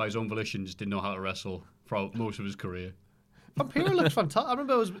 Vampiro, by his own volition, just didn't know how to wrestle for most of his career. Vampiro looked fantastic. I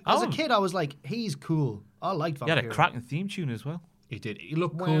remember as a kid, I was like, he's cool. I liked Vampiro. He had a cracking theme tune as well. He did. He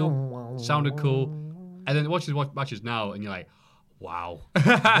looked cool, sounded cool. And then watch his matches now, and you're like, wow.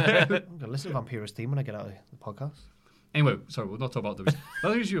 I'm going to listen to Vampiro's theme when I get out of the podcast. Anyway, sorry, we'll not talk about those.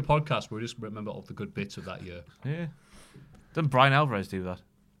 That is your podcast where we just remember all the good bits of that year. Yeah. Doesn't Brian Alvarez do that?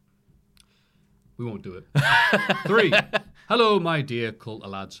 We won't do it. 3. Hello, my dear cult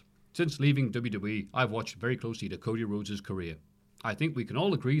of lads. Since leaving WWE, I've watched very closely to Cody Rhodes' career. I think we can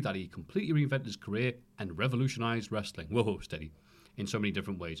all agree that he completely reinvented his career and revolutionized wrestling. Whoa, steady. In so many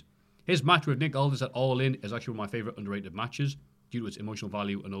different ways. His match with Nick Aldis at All In is actually one of my favourite underrated matches due to its emotional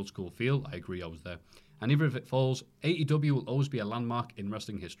value and old school feel. I agree, I was there. And even if it falls, AEW will always be a landmark in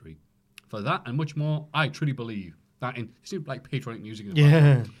wrestling history. For that and much more, I truly believe that it seems like patriotic music in the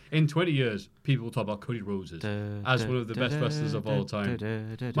background. In 20 years, people will talk about Cody Rhodes as one of the best wrestlers of all time.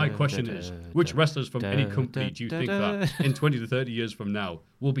 My question is, which wrestlers from any company do you think that in 20 to 30 years from now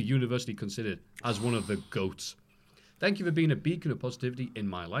will be universally considered as one of the GOATs? Thank you for being a beacon of positivity in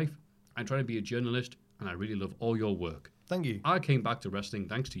my life. I'm trying to be a journalist, and I really love all your work. Thank you. I came back to wrestling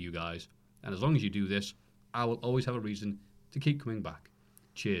thanks to you guys, and as long as you do this, I will always have a reason to keep coming back.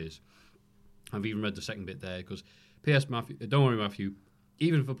 Cheers. I've even read the second bit there, because P.S. Matthew, don't worry, Matthew,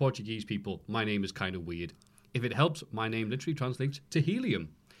 even for Portuguese people, my name is kind of weird. If it helps, my name literally translates to helium.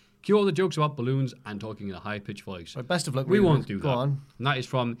 Cue all the jokes about balloons and talking in a high-pitched voice. Right, best of luck. We won't do that. Go on. And that is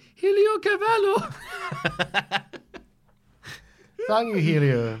from Helio Cavallo. Thank you,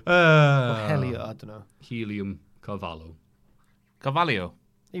 Helio. Helio, I don't know. Helium Cavallo. Carvalho.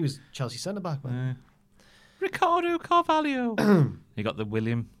 He was Chelsea centre-back, man. Ricardo Carvalho. You got the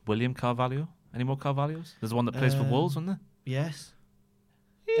William Carvalho. Any more Carvalhos? There's the one that plays for Wolves, isn't there? Yes.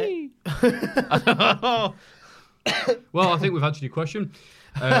 Well, I think we've answered your question.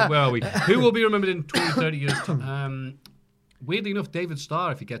 Where are we? Who will be remembered in 20, 30 years? Weirdly enough, David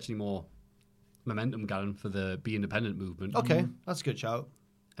Starr, if he gets any more momentum going for the Be Independent movement. Okay, that's a good shout.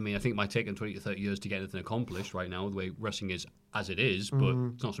 I mean, I think it might take him 20 to 30 years to get anything accomplished right now, the way wrestling is as it is, but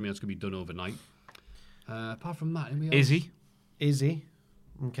it's not something that's going to be done overnight. Apart from that, Izzy.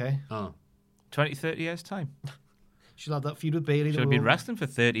 Okay. Oh. 20, 30 years' time. She'll have that feud with Bayley. Should have been wrestling for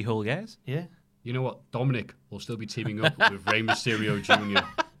 30 whole years. Yeah. You know what? Dominic will still be teaming up with Rey Mysterio Jr.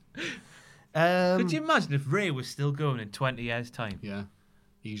 Could you imagine if Ray was still going in 20 years' time? Yeah,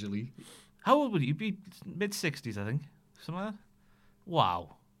 easily. How old would he be? Mid-60s, I think. Something like that.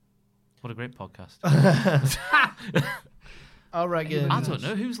 Wow. What a great podcast. I reckon. I don't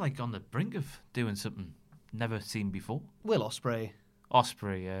know. Who's like on the brink of doing something never seen before? Will Ospreay.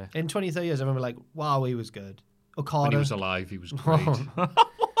 Ospreay, yeah. In 20, 30 years, I remember like, wow, he was good. Okada. When he was alive, he was great.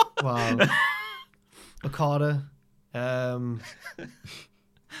 Wow. Okada.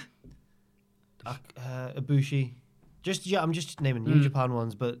 Ibushi. I'm just naming New Japan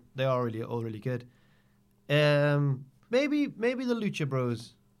ones, but they are all really good. Maybe the Lucha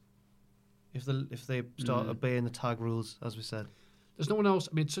Bros. If they start obeying the tag rules, as we said. There's no one else.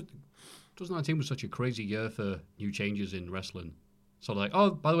 I mean, 2019 was such a crazy year for new changes in wrestling. So like, oh,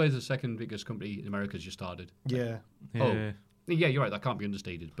 by the way, the second biggest company in America just started. Yeah. Oh, yeah, you're right. That can't be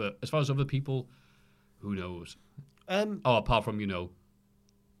understated. But as far as other people, who knows? Apart from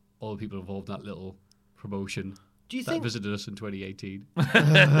all the people involved in that little promotion that visited us in 2018.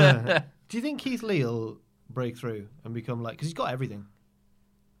 Do you think Keith Lee will break through and become like? Because he's got everything.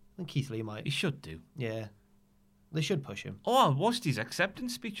 I think Keith Lee might. He should do. Yeah. They should push him. Oh, I watched his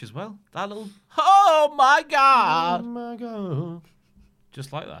acceptance speech as well. That little, oh my God. Oh my God.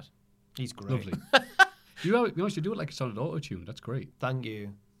 Just like that. He's great. Lovely. You actually do it like it's on an auto-tune. That's great. Thank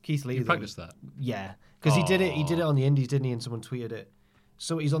you. Keith Lee. You practiced that? Yeah. Because he did it on the Indies, didn't he? And someone tweeted it.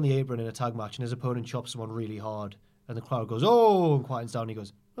 So he's on the apron in a tag match and his opponent chops someone really hard. And the crowd goes, oh, and quietens down. And he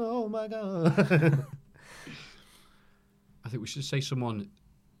goes, oh my God. I think we should say someone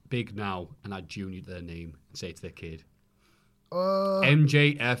big now and add Junior to their name and say it's their kid.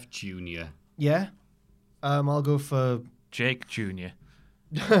 MJF Jr. Yeah. I'll go for Jake Jr.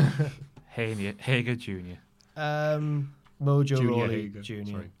 Hager Jr. Mojo Junior Rawley Hager,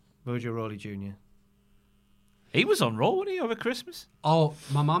 Jr. sorry. Mojo Rawley Jr. He was on Raw, wasn't he, over Christmas? Oh,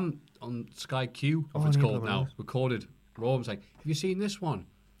 my mum on Sky Q, or it's I called know now, it is. recorded Raw. I was like, have you seen this one? I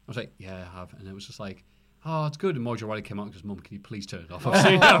was like, yeah, I have. And it was just like, oh, it's good. And Mojo Rawley came out and goes, Mum, can you please turn it off? I've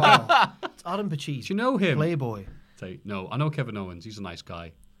seen it. It's Adam Pacis. Do you know him? Playboy. Say, no, I know Kevin Owens. He's a nice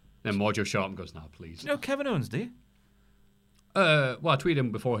guy. Then Mojo shot him and goes, no, please. Do you know Kevin Owens, do you? Well, I tweeted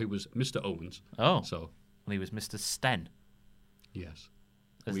him before he was Mr. Owens. Oh. So, When he was Mr. Sten. yes.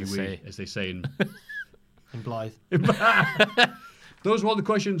 As Oui, they oui, say. as they say in... In Blythe. Those were all the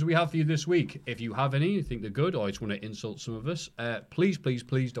questions we have for you this week. If you have any, you think they're good, or you just want to insult some of us, please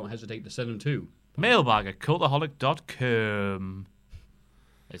don't hesitate to send them to Mailbag at cultaholic.com,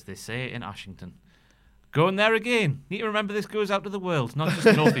 as they say in Ashington. Going there again. Need to remember this goes out to the world, not just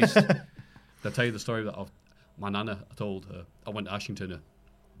the Northeast. I'll tell you the story that my nana told her. I went to Ashington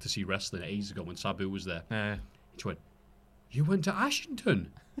to see wrestling ages ago when Sabu was there. She went, you went to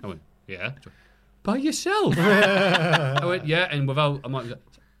Ashington? I went, yeah. She went, by yourself? I went, yeah, and without... I'm like,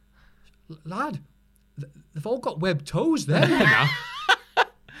 lad, they've all got webbed toes there, you know.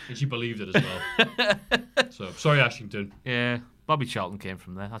 And she believed it as well. So, sorry, Ashington. Yeah, Bobby Charlton came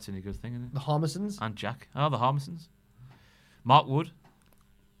from there. That's any good thing, isn't it? The Harmisons. And Jack. Oh, the Harmisons. Mark Wood.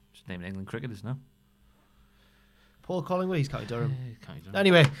 Just naming England cricketers now. Paul Collingwood. He's County Durham. Yeah, County Durham.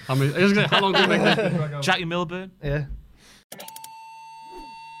 Anyway. How long do you make this? Jackie Milburn. Yeah.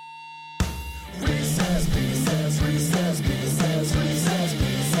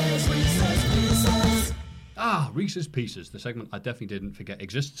 Reese's Pieces, the segment I definitely didn't forget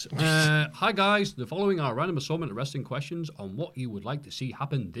exists. Hi guys, the following are a random assortment of wrestling questions on what you would like to see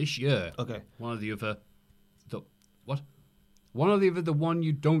happen this year. Okay. One or the other, the one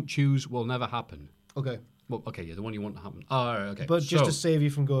you don't choose will never happen. Okay. Well, okay, yeah, the one you want to happen. Oh, all right, okay. But just to save you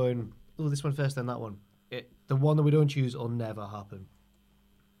from going, oh, this one first, then that one. The one that we don't choose will never happen.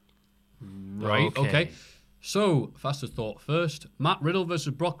 Right, okay. So, fastest thought first. Matt Riddle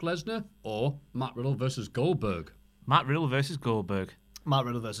versus Brock Lesnar or Matt Riddle versus Goldberg? Matt Riddle versus Goldberg. Matt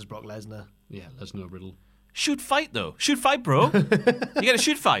Riddle versus Brock Lesnar. Yeah, Lesnar, Riddle. Shoot fight, though. Shoot fight, bro. You get a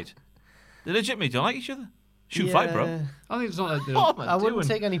shoot fight. They legitimately don't like each other. Shoot fight, bro. I think it's not like... I wouldn't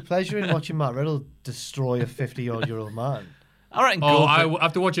take any pleasure in watching Matt Riddle destroy a 50-odd-year-old man. I reckon Goldberg...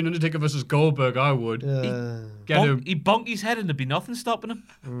 after watching Undertaker versus Goldberg, I would. He bonk his head and there'd be nothing stopping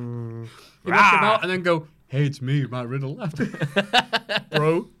him. He'd knock him out and then go, hey, it's me, Matt Riddle.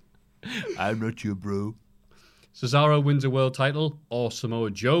 Bro. I'm not your bro. Cesaro wins a world title or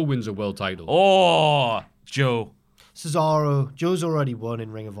Samoa Joe wins a world title? Oh, Joe. Cesaro. Joe's already won in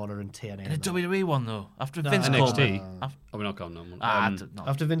Ring of Honor and TNA. In a WWE one, though. After Vince called NXT. him. We're not counting that one.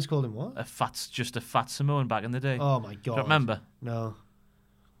 After Vince called him what? Just a fat Samoan back in the day. Oh, my God. Do you remember? No.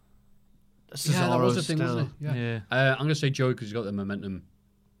 Yeah, that was the thing, wasn't it? Yeah. I'm going to say Joe because he's got the momentum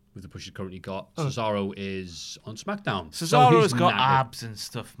with the push he's currently got. Cesaro is on SmackDown. Cesaro's got abs and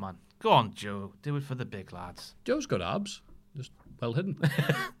stuff, man. Go on, Joe. Do it for the big lads. Joe's got abs. Just well hidden.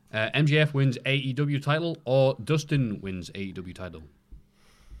 MJF wins AEW title or Dustin wins AEW title?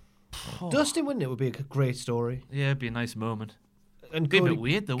 Dustin winning it would be a great story. Yeah, it'd be a nice moment. And Be a bit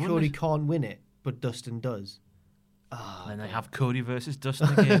weird, though, wouldn't Cody it? can't win it, but Dustin does. And then they have Cody versus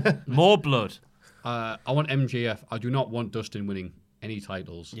Dustin again. More blood. I want MJF. I do not want Dustin winning any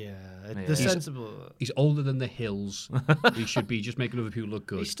titles. Yeah, the sensible. He's older than the hills. He should be just making other people look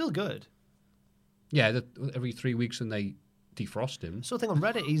good. He's still good. Yeah, every 3 weeks when they defrost him. So I think on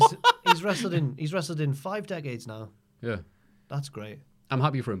Reddit he's wrestled in 5 decades now. Yeah, that's great. I'm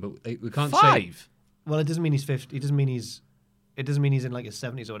happy for him, but we can't 5? say. Well, it doesn't mean he's 50. It doesn't mean he's in like his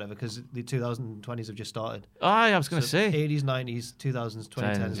 70s or whatever because the 2020s have just started. I was going to say 80s, 90s, 2000s,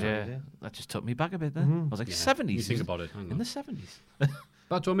 2010s. Yeah, that just took me back a bit then. I was like 70s. You think about it. In the 70s.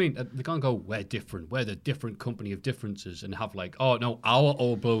 That's what I mean. They can't go, we're different. We're the different company of differences and have like, oh, no, our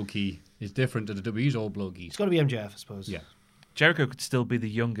old blokey is different to the WWE's old blokey. It's got to be MJF, I suppose. Yeah. Jericho could still be the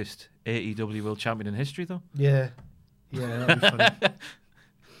youngest AEW World Champion in history, though. Yeah. Yeah, that'd be funny.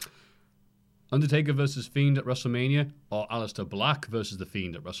 Undertaker versus Fiend at WrestleMania or Aleister Black versus The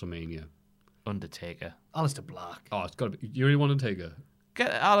Fiend at WrestleMania? Undertaker. Aleister Black. Oh, it's got to be. You really want Undertaker?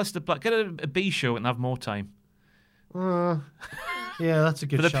 Get Alistair Black. Get a B show and have more time. Yeah, that's a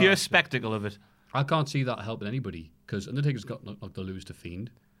good For the shout, pure actually. spectacle of it. I can't see that helping anybody because Undertaker's got not to lose to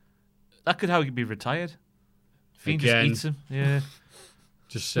Fiend. That could how he could be retired. Fiend Again. just eats him. Yeah.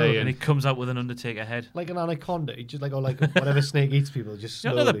 Just And saying. he comes out with an Undertaker head. Like an anaconda. He just like whatever snake eats people, just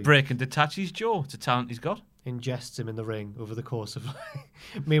You slowly know that break and detach his jaw. It's a talent he's got. ingests him in the ring over the course of.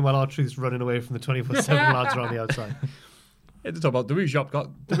 Meanwhile, R-Truth's running away from the 24/7 lads around the outside. It's talk about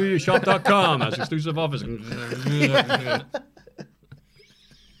wshop.com as exclusive offers.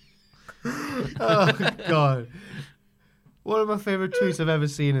 Oh God! One of my favourite tweets I've ever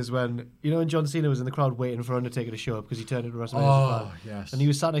seen is when John Cena was in the crowd waiting for Undertaker to show up because he turned into WrestleMania fan. Yes. And he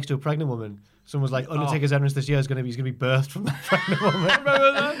was sat next to a pregnant woman. Someone was like, Undertaker's entrance this year is he's going to be birthed from that pregnant woman.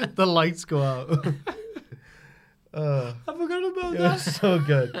 Remember that? The lights go out. I forgot about It that. was so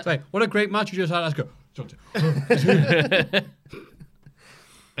good. It's like, what a great match you just had. Let's go.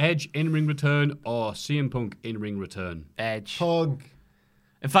 Edge in-ring return or CM Punk in-ring return? Edge. Punk.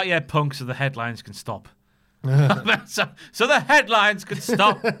 In fact, yeah, Punk, so the headlines can stop. so the headlines can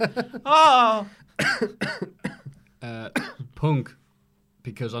stop. Oh. Punk,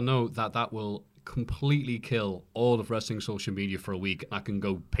 because I know that will completely kill all of wrestling social media for a week, and I can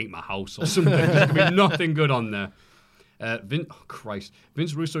go paint my house or something. There's going to be nothing good on there.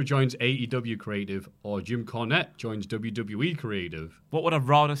 Vince Russo joins AEW creative, or Jim Cornette joins WWE creative. What would I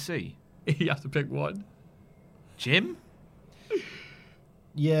rather see? You have to pick one. Jim?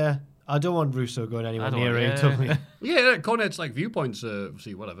 Yeah, I don't want Russo going anywhere I don't near want- AEW. Yeah, Cornette's like viewpoints,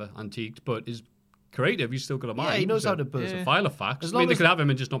 obviously, whatever, antiqued, but his creative, he's still got a mind. Yeah, he knows so how to buzz. It's a file of facts. As I mean, long they as- could have him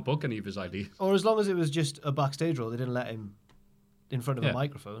and just not book any of his ideas. Or as long as it was just a backstage role, they didn't let him in front of Yeah. a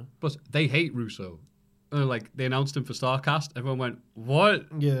microphone. Plus, they hate Russo. They announced him for StarCast. Everyone went, what?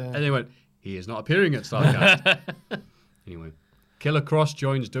 Yeah. And they went, he is not appearing at StarCast. Anyway, Killer Cross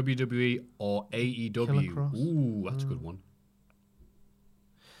joins WWE or AEW. Killer Cross. Ooh, that's a good one.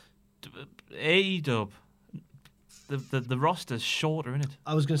 AEW. The roster's shorter, isn't it?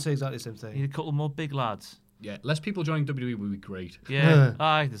 I was going to say exactly the same You thing. need a couple more big lads. Yeah, less people joining WWE would be great. Yeah.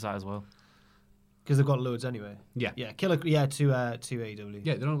 Aye, there's that as well. Because they've got loads anyway. Yeah. Yeah, to AEW.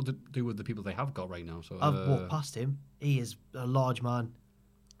 Yeah, they don't know what to do with the people they have got right now. So I've walked past him. He is a large man.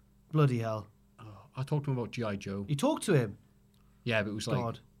 Bloody hell. I talked to him about G.I. Joe. You talked to him. Yeah, but it was like,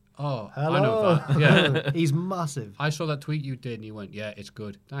 God. oh, Hello. I know that. Yeah. He's massive. I saw that tweet you did and you went, yeah, it's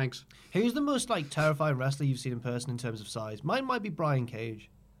good. Thanks. Who's the most terrifying wrestler you've seen in person in terms of size? Mine might be Brian Cage.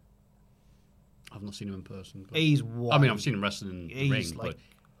 I've not seen him in person. But He's I wild. mean, I've seen him wrestling in the ring, but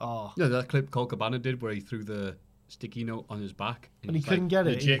oh. you know that clip Colt Cabana did where he threw the sticky note on his back And he he's couldn't get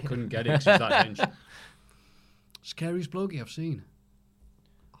it. Legit couldn't get it 'cause he's that inch. Scariest blokey I've seen.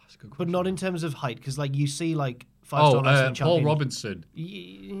 Oh, that's a good But question. not in terms of height, because you see five-star wrestling Paul champions. Robinson.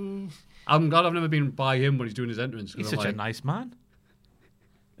 I'm glad I've never been by him when he's doing his entrance. 'Cause He's I'm such a like, nice man.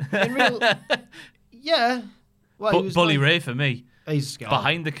 In real, yeah. Well, he was Bully Ray for me. He's scary.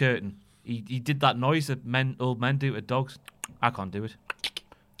 Behind the curtain. He did that noise that old men do to dogs. I can't do it.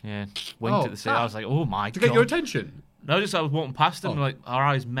 Yeah. Winked Oh, at the same. I was like, oh my to God. get your attention. No, just I was walking past him, Oh. and our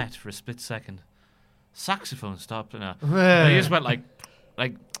eyes met for a split second. Saxophone stopped, and he just went like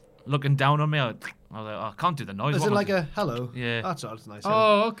looking down on me. I was like, oh, I can't do the noise. Is What it was like a hello? Yeah. That's nice.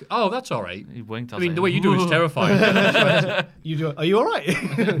 Oh, okay. Oh, that's all right. He winked. I mean, the way you do it is terrifying. You do. Are you all right?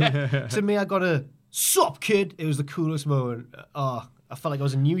 To me, I got a sup, kid. It was the coolest moment. I felt like I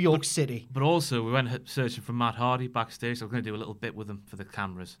was in New York City. But also, we went searching for Matt Hardy backstage. So I was going to do a little bit with him for the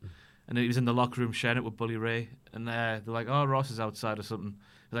cameras. And he was in the locker room sharing it with Bully Ray. And they're like, oh, Ross is outside or something.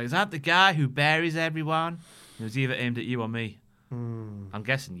 He's like, is that the guy who buries everyone? It was either aimed at you or me. I'm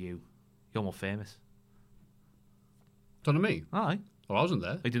guessing you. You're more famous. Don't know me. Aye. Oh, I wasn't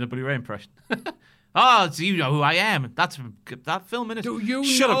there. I did a Bully Ray impression. Oh, so you know who I am. That's from that film, innit? Do you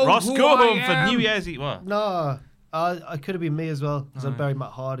Shut know up, Ross. who Go I home am? for New Year's Eve. What? No, I could have been me as well because I buried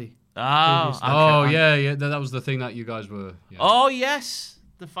Matt Hardy. Oh, Oh, okay. yeah. That was the thing that you guys were. Yeah. Oh, yes.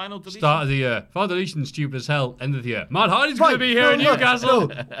 The final deletion. Start of the year. Final deletion, stupid as hell. End of the year. Matt Hardy's going to be here in Newcastle.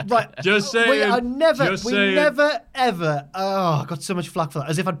 No, right. Just saying. We never, ever. Oh, I got so much flack for that.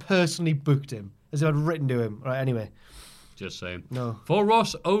 As if I'd personally booked him. As if I'd written to him. Right, anyway. Just saying. No. For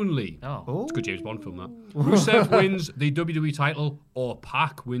Ross only. Oh. It's a good James Bond film, that. Rusev wins the WWE title or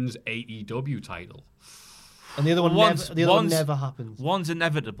Pac wins AEW title. And the other one, one never happens. One's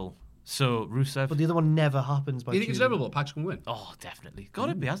inevitable. So, Rusev. But the other one never happens. Do you think it's inevitable that Pac's going to win? Oh, definitely. Got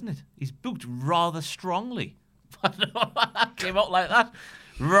to be, hasn't it? He's booked rather strongly. Came out like that.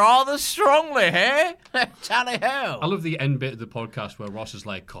 Rather strongly, eh? Tally ho! I love the end bit of the podcast where Ross is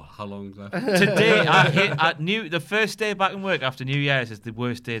like, God, how long's left? Today, the first day back in work after New Year's is the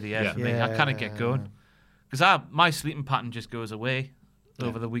worst day of the year for me. I kind of get going. Because my sleeping pattern just goes away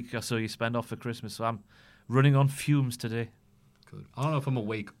over the week or so you spend off for Christmas. So I'm running on fumes today. Good. I don't know if I'm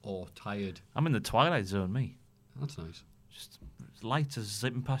awake or tired. I'm in the twilight zone, me. That's nice. Just lights are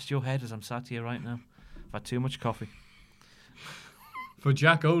zipping past your head as I'm sat here right now. I've had too much coffee. For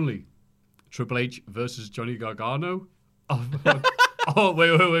Jack only, Triple H versus Johnny Gargano. Oh,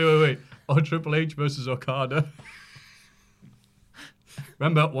 wait. Oh, Triple H versus Okada.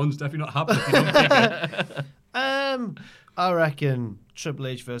 Remember, one's definitely not happening if you don't pick it. I reckon Triple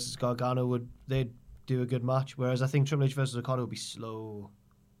H versus Gargano they'd do a good match, whereas I think Triple H versus Okada would be slow.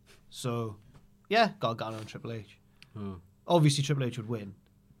 So, yeah, Gargano and Triple H. Oh. Obviously, Triple H would win.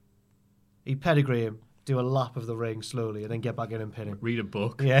 He'd pedigree him, do a lap of the ring slowly, and then get back in and pin him. Read a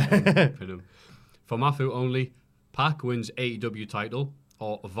book. Yeah. Pin him. For Mafu only, Pac wins AEW title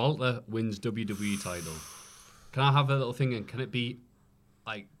or Volta wins WWE title. Can I have a little thing and can it be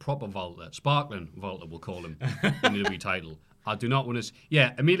like proper Volta? Sparkling Volta, we'll call him, in the WWE title. I do not want to...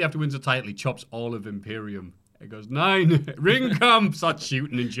 Yeah, immediately after he wins the title, he chops all of Imperium. It goes, 9, ring come, starts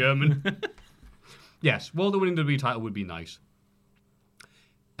shooting in German. Yes, Walter winning the WWE title would be nice.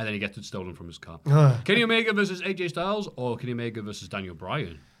 And then he gets it stolen from his car. Kenny Omega versus AJ Styles or Kenny Omega versus Daniel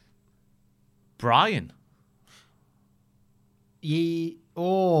Bryan? Bryan. Yeah.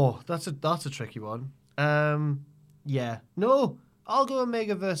 Oh, that's a tricky one. Yeah. No, I'll go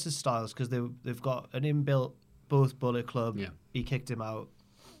Omega versus Styles because they've got an inbuilt both Bullet Club. Yeah. He kicked him out.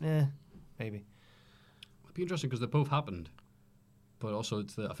 Yeah, maybe. It'd be interesting because they both happened. But also,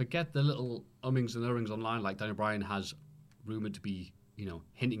 I forget the little ummings and errings online, like Daniel Bryan has rumoured to be,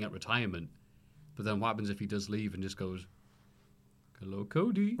 hinting at retirement. But then what happens if he does leave and just goes, hello,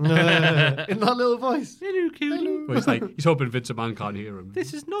 Cody? In that little voice. Hello, Cody. Well, he's hoping Vince McMahon can't hear him.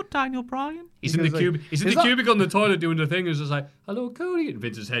 This is not Daniel Bryan. He's in the cubicle on the toilet doing the thing. And it's just like, hello, Cody. And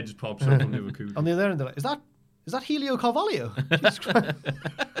Vince's head just pops up on the other cubicle. On the other end, they're like, is that Helio Carvalho?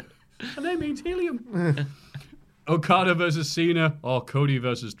 And that means helium. Okada versus Cena or Cody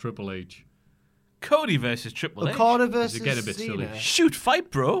versus Triple H? Cody versus Triple H. Okada versus Does it get a bit Cena. silly? Shoot,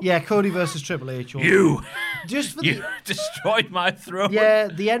 fight, bro. Yeah, Cody versus Triple H. You. Just for You destroyed my throne. Yeah,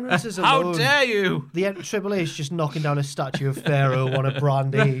 the entrances alone. How dare you? Triple H just knocking down a statue of Pharaoh on a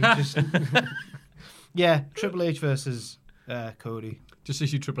brandy. Yeah, Triple H versus Cody. Just to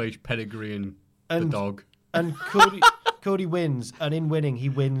see Triple H pedigreeing the dog. And Cody wins, and in winning, he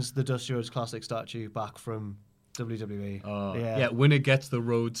wins the Dusty Rhodes Classic statue back from WWE. Yeah, winner gets the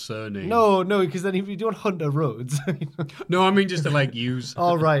Rhodes surname. No, because then if you don't Hunter Rhodes. No, I mean just to use.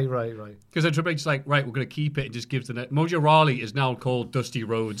 Oh, right. Because then Triple H is like, right, we're going to keep it and just gives the net. Mojo Rawley is now called Dusty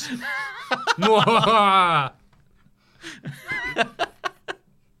Rhodes.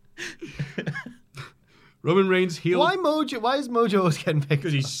 Roman Reigns heel. Why is Mojo always getting picked?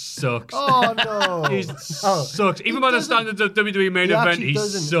 Because he sucks. Oh, no. He sucks. Even by the standards of WWE main event, he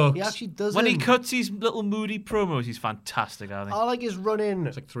sucks. He actually doesn't. When he cuts his little moody promos, he's fantastic, I think. I like his running.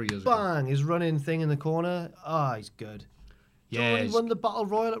 It's like 3 years ago. His running thing in the corner. He's good. Yeah. He won the Battle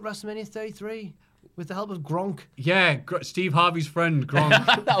Royal at WrestleMania 33 with the help of Gronk. Yeah, Steve Harvey's friend,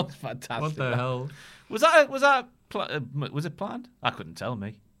 Gronk. That was fantastic. What the hell? Was it planned? I couldn't tell me.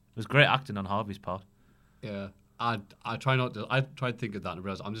 It was great acting on Harvey's part. Yeah, I try not to. I try to think of that and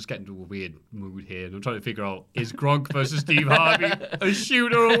realize I'm just getting into a weird mood here, and I'm trying to figure out is Gronk versus Steve Harvey a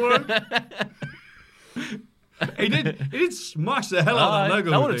shooter or what? He did smash the hell out of that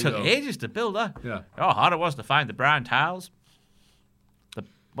Lego. That would have thing, took though. ages to build that. Yeah. Oh, hard it was to find the brown tiles.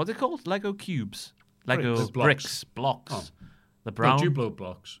 What's it called? Lego cubes. Lego bricks. Blocks. Oh. The brown. Duplo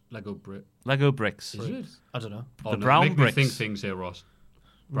blocks. Lego bricks. Is it? I don't know. The brown make bricks. Me think things here, Ross.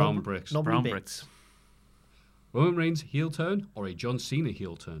 Brown bricks. Brown bricks. Roman Reigns heel turn or a John Cena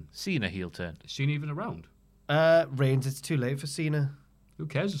heel turn? Cena heel turn. Is Cena even around? Reigns, it's too late for Cena. Who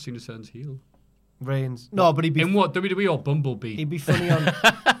cares if Cena turns heel? Reigns. No, but he'd be... In what, WWE or Bumblebee? He'd be funny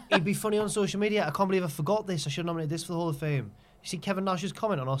on social media. I can't believe I forgot this. I should have nominated this for the Hall of Fame. You see Kevin Nash's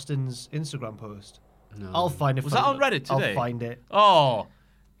comment on Austin's Instagram post? No. I'll find it. Was that on Reddit today? I'll find it. Oh,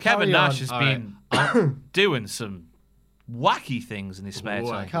 Kevin Carry Nash on. has All been doing some wacky things in his spare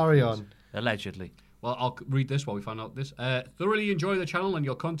time. Carry on. Allegedly. Well, I'll read this while we find out this. Thoroughly enjoy the channel and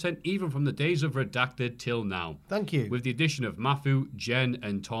your content, even from the days of Redacted till now. Thank you. With the addition of Mafu, Jen,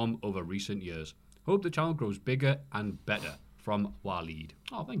 and Tom over recent years. Hope the channel grows bigger and better. From Waleed.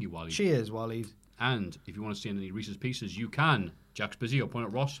 Oh, thank you, Waleed. Cheers, Waleed. And if you want to see any Reese's Pieces, you can. Jack's busy. I'll point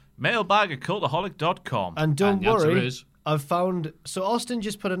at Ross. Mailbag@cultaholic.com. And don't the answer worry, is... I've found... So Austin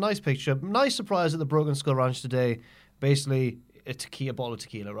just put a nice picture up. Nice surprise at the Broken Skull Ranch today. Basically, a bottle of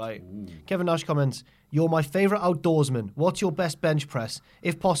tequila, right? Ooh. Kevin Nash comments, "You're my favourite outdoorsman. What's your best bench press?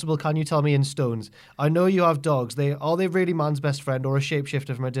 If possible, can you tell me in stones? I know you have dogs. Are they really man's best friend or a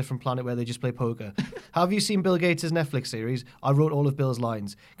shapeshifter from a different planet where they just play poker? Have you seen Bill Gates' Netflix series? I wrote all of Bill's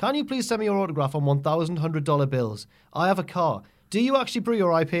lines. Can you please send me your autograph on $1,100 bills? I have a car. Do you actually brew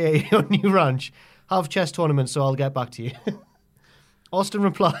your IPA at your new ranch? Have chess tournaments, so I'll get back to you." Austin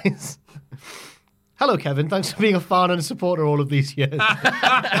replies, "Hello, Kevin. Thanks for being a fan and a supporter all of these years.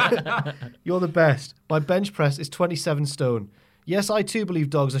 You're the best. My bench press is 27 stone. Yes, I too believe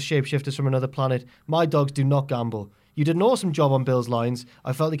dogs are shapeshifters from another planet. My dogs do not gamble. You did an awesome job on Bill's lines.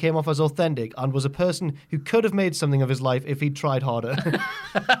 I felt he came off as authentic and was a person who could have made something of his life if he'd tried harder.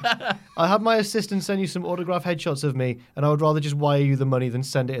 I had my assistant send you some autograph headshots of me, and I would rather just wire you the money than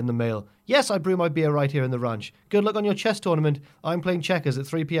send it in the mail. Yes, I brew my beer right here in the ranch. Good luck on your chess tournament. I'm playing checkers at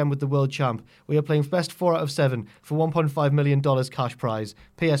 3 p.m. with the world champ. We are playing best 4 out of 7 for $1.5 million cash prize.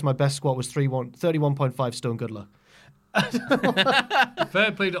 P.S. My best squat was 31.5 stone. Good luck."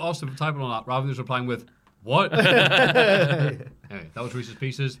 Fair play to Austin for typing on that rather than just replying with, "What?" Anyway, that was Reese's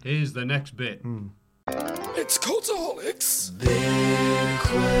Pieces. Here's the next bit. It's Cultaholics. Big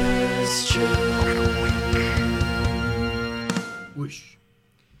question. Whoosh.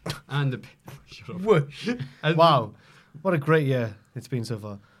 And the... Shut up. Whoosh. Wow. What a great year it's been so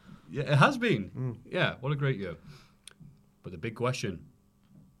far. Yeah, it has been. Yeah, what a great year. But the big question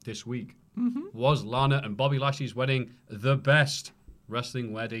this week was Lana and Bobby Lashley's wedding the best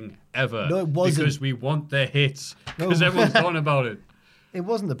wrestling wedding ever? No, it wasn't. Because we want the hits. Because everyone's talking about it. It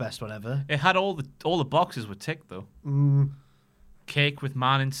wasn't the best one ever. It had all the boxes were ticked though. Cake with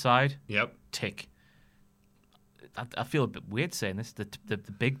man inside. Yep. Tick. I feel a bit weird saying this. The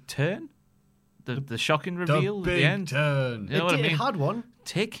big turn, the shocking reveal at the end. Turn. You know what I mean? It had one.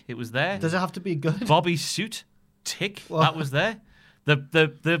 Tick. It was there. Does it have to be good? Bobby's suit. Tick. Well, that was there.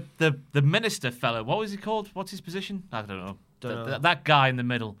 The minister fella. What was he called? What's his position? I don't know. That guy in the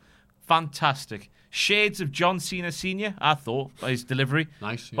middle. Fantastic. Shades of John Cena Sr., I thought, by his delivery.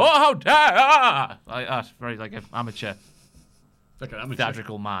 Nice. Yeah. Oh, how dare! Very like an amateur. Like an amateur.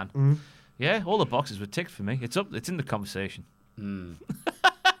 Theatrical man. Mm. Yeah, all the boxes were ticked for me. It's in the conversation. I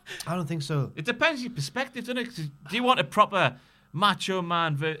don't think so. It depends on your perspective, doesn't it? Do you want a proper macho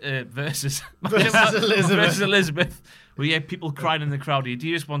man versus Elizabeth? Where you have people crying in the crowd. Or do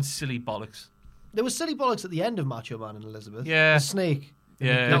you just want silly bollocks? There was silly bollocks at the end of Macho Man and Elizabeth. Yeah. The snake.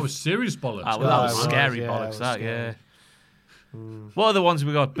 Yeah. That was serious bollocks. That was scary bollocks, yeah. What are the ones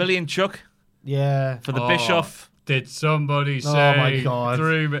we got? Billy and Chuck? Yeah. For the Bischoff. Did somebody say... Oh, my God.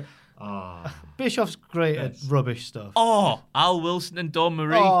 Bischoff's great at rubbish stuff. Oh, Al Wilson and Dawn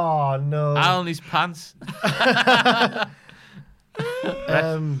Marie. Oh, no. Al in his pants. I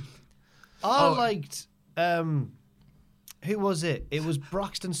liked... who was it? It was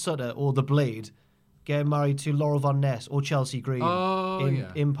Braxton Sutter or The Blade getting married to Laurel Van Ness or Chelsea Green in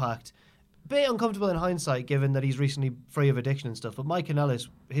Impact. Bit uncomfortable in hindsight, given that he's recently free of addiction and stuff. But Mike Kanellis,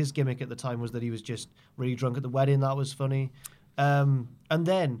 his gimmick at the time was that he was just really drunk at the wedding. That was funny. And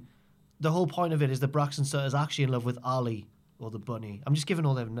then the whole point of it is that Braxton Sutter's actually in love with Ali or the Bunny. I'm just giving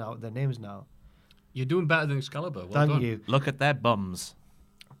all them now their names now. You're doing better than Excalibur. Well Thank done. you. Look at their bums.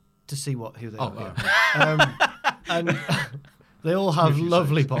 To see who they are. Yeah. And they all have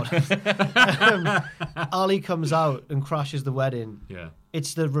lovely bodies. Ali comes out and crashes the wedding. Yeah.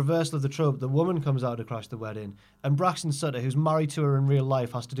 It's the reversal of the trope. The woman comes out to crash the wedding, and Braxton Sutter, who's married to her in real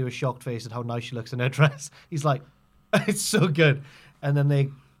life, has to do a shocked face at how nice she looks in her dress. He's like, it's so good. And then they,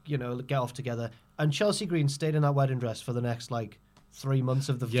 get off together. And Chelsea Green stayed in that wedding dress for the next, 3 months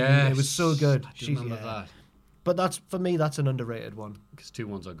of the film. It was so good. I remember that. But for me, that's an underrated one. There's two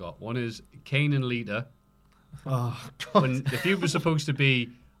ones I got. One is Kane and Lita. Oh, God. When the feud was supposed to be,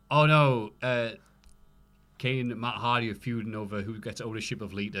 Kane and Matt Hardy are feuding over who gets ownership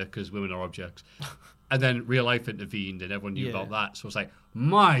of Lita because women are objects. And then real life intervened and everyone knew about that. So it's like,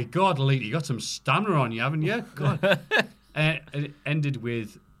 my God, Lita, you got some stamina on you, haven't you? God. And it ended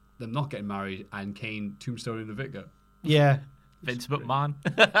with them not getting married and Kane tombstoning the vicar. Yeah. Vince McMahon.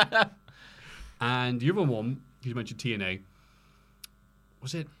 And the other one, you mentioned TNA.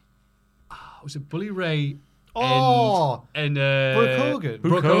 Was it Bully Ray and Brooke Hogan?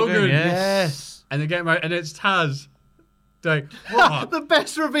 Brooke Hogan, yes. And they get married, and it's Taz. Like, the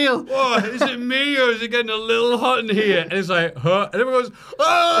best reveal. Is it me or is it getting a little hot in here? And it's like, huh? And everyone goes,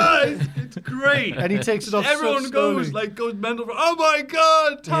 it's great. And he takes it off. Everyone goes mental. Oh my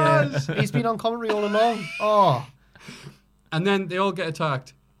God, Taz! Yeah. He's been on commentary all along. Oh. And then they all get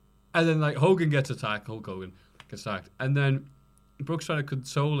attacked, and then Hogan gets attacked. Hulk Hogan Gets sacked. And then Brooke's trying to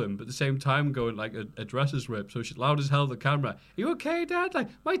console him, but at the same time going like a dress is ripped, so she's loud as hell at the camera. Are you okay, Dad? Like,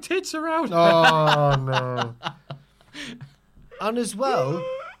 my tits are out. Oh, no. And as well,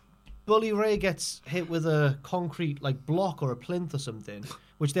 Bully Ray gets hit with a concrete like block or a plinth or something,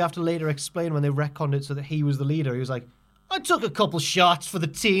 which they have to later explain when they retconned it so that he was the leader. He was like, I took a couple shots for the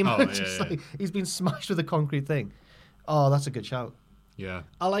team. Oh, Like, he's been smashed with a concrete thing. Oh, that's a good shout. Yeah.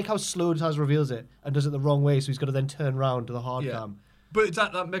 I like how slow Taz reveals it and does it the wrong way, so he's got to then turn around to the hard cam. But it's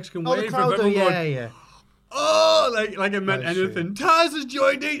that Mexican Oh, the wave crowd, of though, everyone yeah, going, yeah. oh, like it meant That's anything. Taz has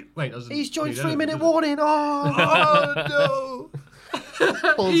joined it. Wait, He's joined 3 minute minute warning. Oh, no.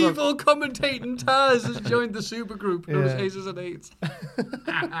 Evil commentating Taz has joined the supergroup known as Yeah. Aces and Eights.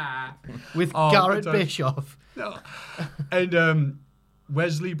 with Oh, Garrett good times. Bischoff. No. And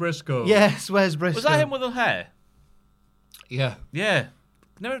Wesley Briscoe. Yes, Wes Briscoe. Was that him with the hair? Yeah. Yeah.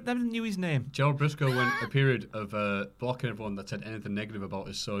 Never knew his name. Gerald Briscoe went a period of blocking everyone that said anything negative about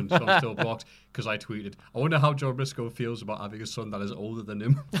his son, so I'm still blocked because I tweeted. I wonder how Gerald Briscoe feels about having a son that is older than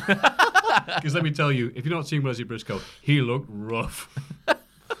him. Because let me tell you, if you're not seeing Wesley Briscoe, he looked rough.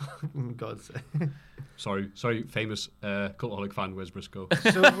 God's sake. Sorry, famous Cultaholic fan Wes Briscoe.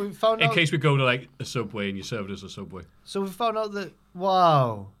 So we found In out. case we go to like a Subway and you serve it as a Subway. So we found out that.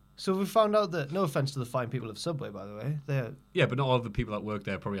 Wow. So we found out that. No offense to the fine people of Subway, by the way. They're. Yeah, but not all of the people that work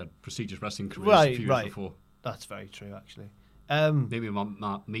there probably had prestigious wrestling careers a Right, few years right. before. That's very true, actually. Maybe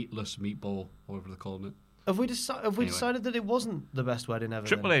meatless meatball, whatever they're calling it. Have we decided that it wasn't the best wedding ever?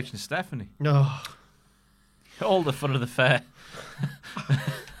 Triple H and Stephanie. No. All the fun of the fair.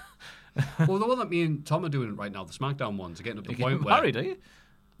 Well, the one that me and Tom are doing right now, the SmackDown ones, are getting up to the You're point getting where... married, are you?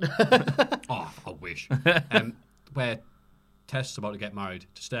 Oh, I wish. Where Tess is about to get married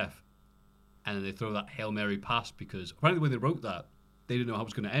to Steph, and then they throw that Hail Mary pass because apparently when they wrote that, they didn't know how it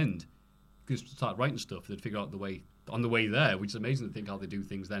was going to end. Because they started writing stuff, they'd figure out the way on the way there, which is amazing to think how they do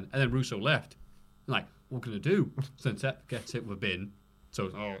things then. And then Russo left. I'm like, what can I do? So then Steph gets hit with a bin. So,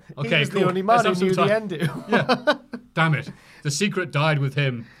 okay, He was cool. the only man Let's who have knew some the time. ending. Yeah. Damn it. The secret died with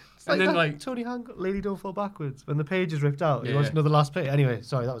him. It's And then, that like... Tony Hancock, Lady Don't Fall Backwards, when the page is ripped out. He Yeah, wants yeah. another last page. Anyway,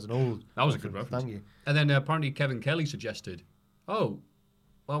 sorry, that was an old. That was a good reference. Thank you. And then apparently Kevin Kelly suggested, oh,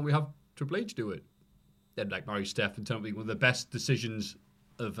 why don't we have Triple H do it? Then like marry Steph and tell me one of the best decisions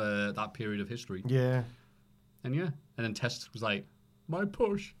of that period of history. Yeah. And yeah. And then Tess was like, my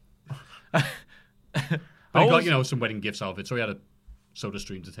push. But he got, some wedding gifts out of it, so he had a soda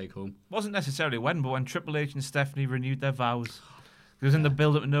stream to take home. Wasn't necessarily when, but when Triple H and Stephanie renewed their vows. It was in the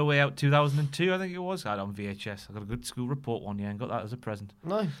build-up to No Way Out 2002, I think it was. I had it on VHS. I got a good school report one year and got that as a present.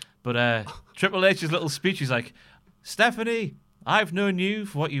 Nice. But Triple H's little speech, he's like, Stephanie, I've known you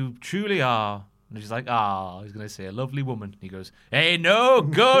for what you truly are. And she's like, he's going to say a lovely woman. He goes, hey, no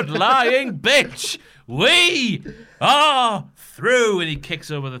good lying bitch. We are through. And he kicks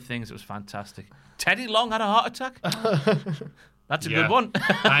over the things. It was fantastic. Teddy Long had a heart attack. That's a good one.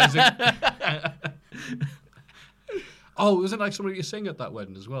 That is Oh, wasn't like somebody you sing at that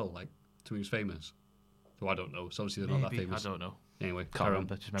wedding as well? Like, to me, who's famous? Who I don't know. So obviously they're not that Maybe. famous. I don't know. Anyway, Can't carry on.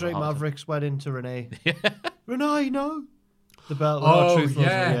 remember. Just remember Drake heart attack. Maverick's wedding to Renee. Renee, no. The belt. Oh, Truth was,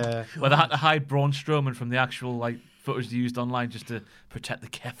 yeah. Where they had to hide Braun Strowman from the actual footage they used online just to protect the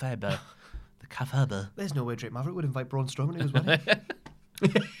kayfabe. The kayfabe. There's no way Drake Maverick would invite Braun Strowman to his wedding.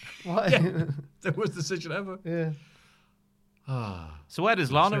 What? Yeah. The worst decision ever. Yeah. So where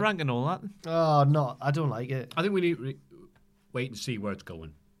does Lana rank and all that? Oh, no, I don't like it. I think we need to wait and see where it's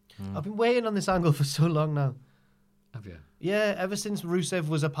going. I've been waiting on this angle for so long now. Have you? Yeah, ever since Rusev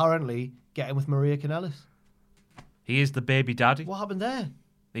was apparently getting with Maria Kanellis. He is the baby daddy. What happened there?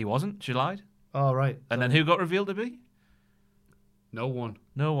 He wasn't. She lied. Oh, right. And then who got revealed to be? No one.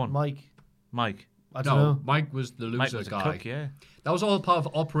 No one. Mike. I don't know. Mike was the loser Mike was a guy. cook, yeah. That was all part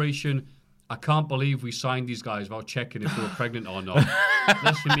of Operation. I can't believe we signed these guys without checking if they were pregnant or not.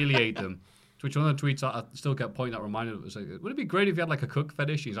 Let's humiliate them. To which one of the tweets I still get pointing out reminded it was like, would it be great if you had like a cook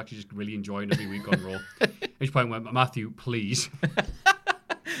fetish? He's actually just really enjoying every week on Raw. At which point went, Matthew, please.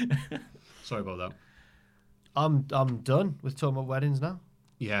 Sorry about that. I'm done with talking about weddings now.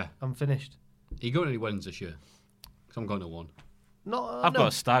 Yeah. I'm finished. Are you going to any weddings this year? Because I'm going to one. I've got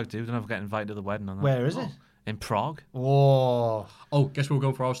a stag, dude, and I've got invited to the wedding on that. Where is it? In Prague. Whoa. Oh, guess where we're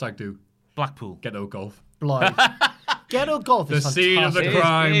going for our stag do? Blackpool. Ghetto golf. Blythe. Ghetto golf is The scene of the fantastic.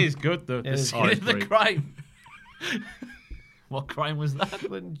 crime. It is good, though. The is scene good. of the Great. crime. What crime was that?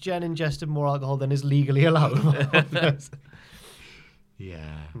 When Jen ingested more alcohol than is legally allowed.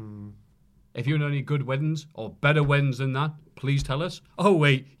 Yeah. If you know any good weddings or better weddings than that, please tell us. Oh,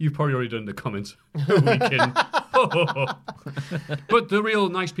 wait, you've probably already done the comments. Who are we kidding? But the real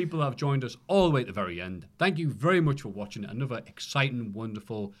nice people that have joined us all the way at the very end, thank you very much for watching another exciting,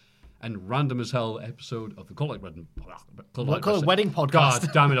 wonderful, and random as hell episode of the Cultaholic Wedding Podcast. God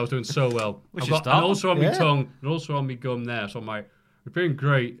damn it, I was doing so well. And also on my tongue, and also on my gum there. So I'm like, we're doing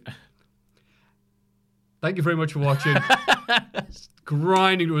great. Thank you very much for watching.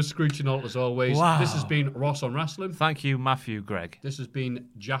 Grinding to a screeching halt as always. Wow. This has been Ross on Wrestling. Thank you, Matthew Gregg. This has been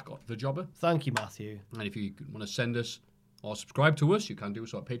Jack the Jobber. Thank you, Matthew. And if you want to send us or subscribe to us, you can do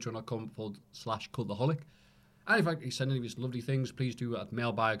so at patreon.com/cultaholic. And if you send any of these lovely things, please do at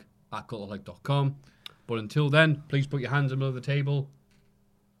mailbag@cultaholic.com. But until then, please put your hands in the middle of the table,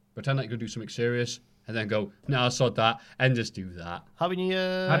 pretend like you're going to do something serious, and then go, no, I sod that, and just do that. Happy New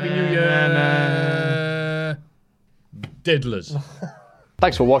Year. Happy New Year. Diddlers.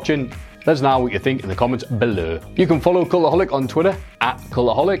 Thanks for watching. Let us know what you think in the comments below. You can follow Cultaholic on Twitter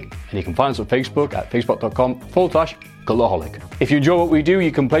 @Cultaholic, and you can find us on Facebook at facebook.com/Cultaholic. If you enjoy what we do,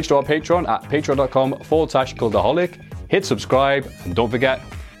 you can pledge to our Patreon at patreon.com/Cultaholic. Hit subscribe, and don't forget,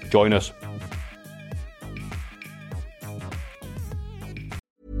 join us.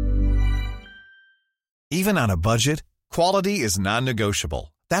 Even on a budget, quality is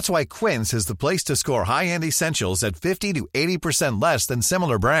non-negotiable. That's why Quince is the place to score high-end essentials at 50 to 80% less than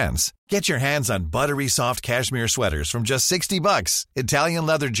similar brands. Get your hands on buttery soft cashmere sweaters from just $60, Italian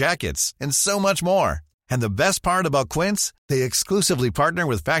leather jackets, and so much more. And the best part about Quince, they exclusively partner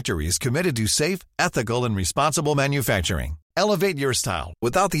with factories committed to safe, ethical, and responsible manufacturing. Elevate your style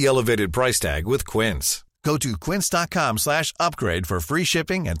without the elevated price tag with Quince. Go to quince.com/upgrade for free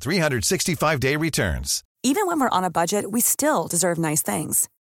shipping and 365-day returns. Even when we're on a budget, we still deserve nice things.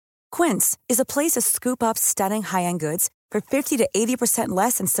 Quince is a place to scoop up stunning high-end goods for 50 to 80%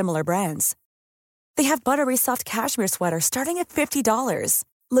 less than similar brands. They have buttery soft cashmere sweaters starting at $50,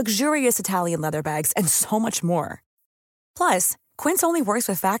 luxurious Italian leather bags, and so much more. Plus, Quince only works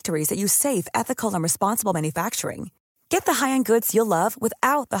with factories that use safe, ethical, and responsible manufacturing. Get the high-end goods you'll love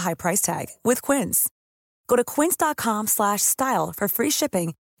without the high price tag with Quince. Go to quince.com/style for free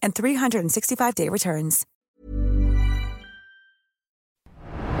shipping and 365-day returns.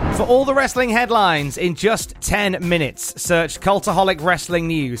 For all the wrestling headlines in just 10 minutes, search Cultaholic Wrestling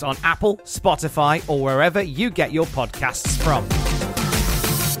News on Apple, Spotify, or wherever you get your podcasts from.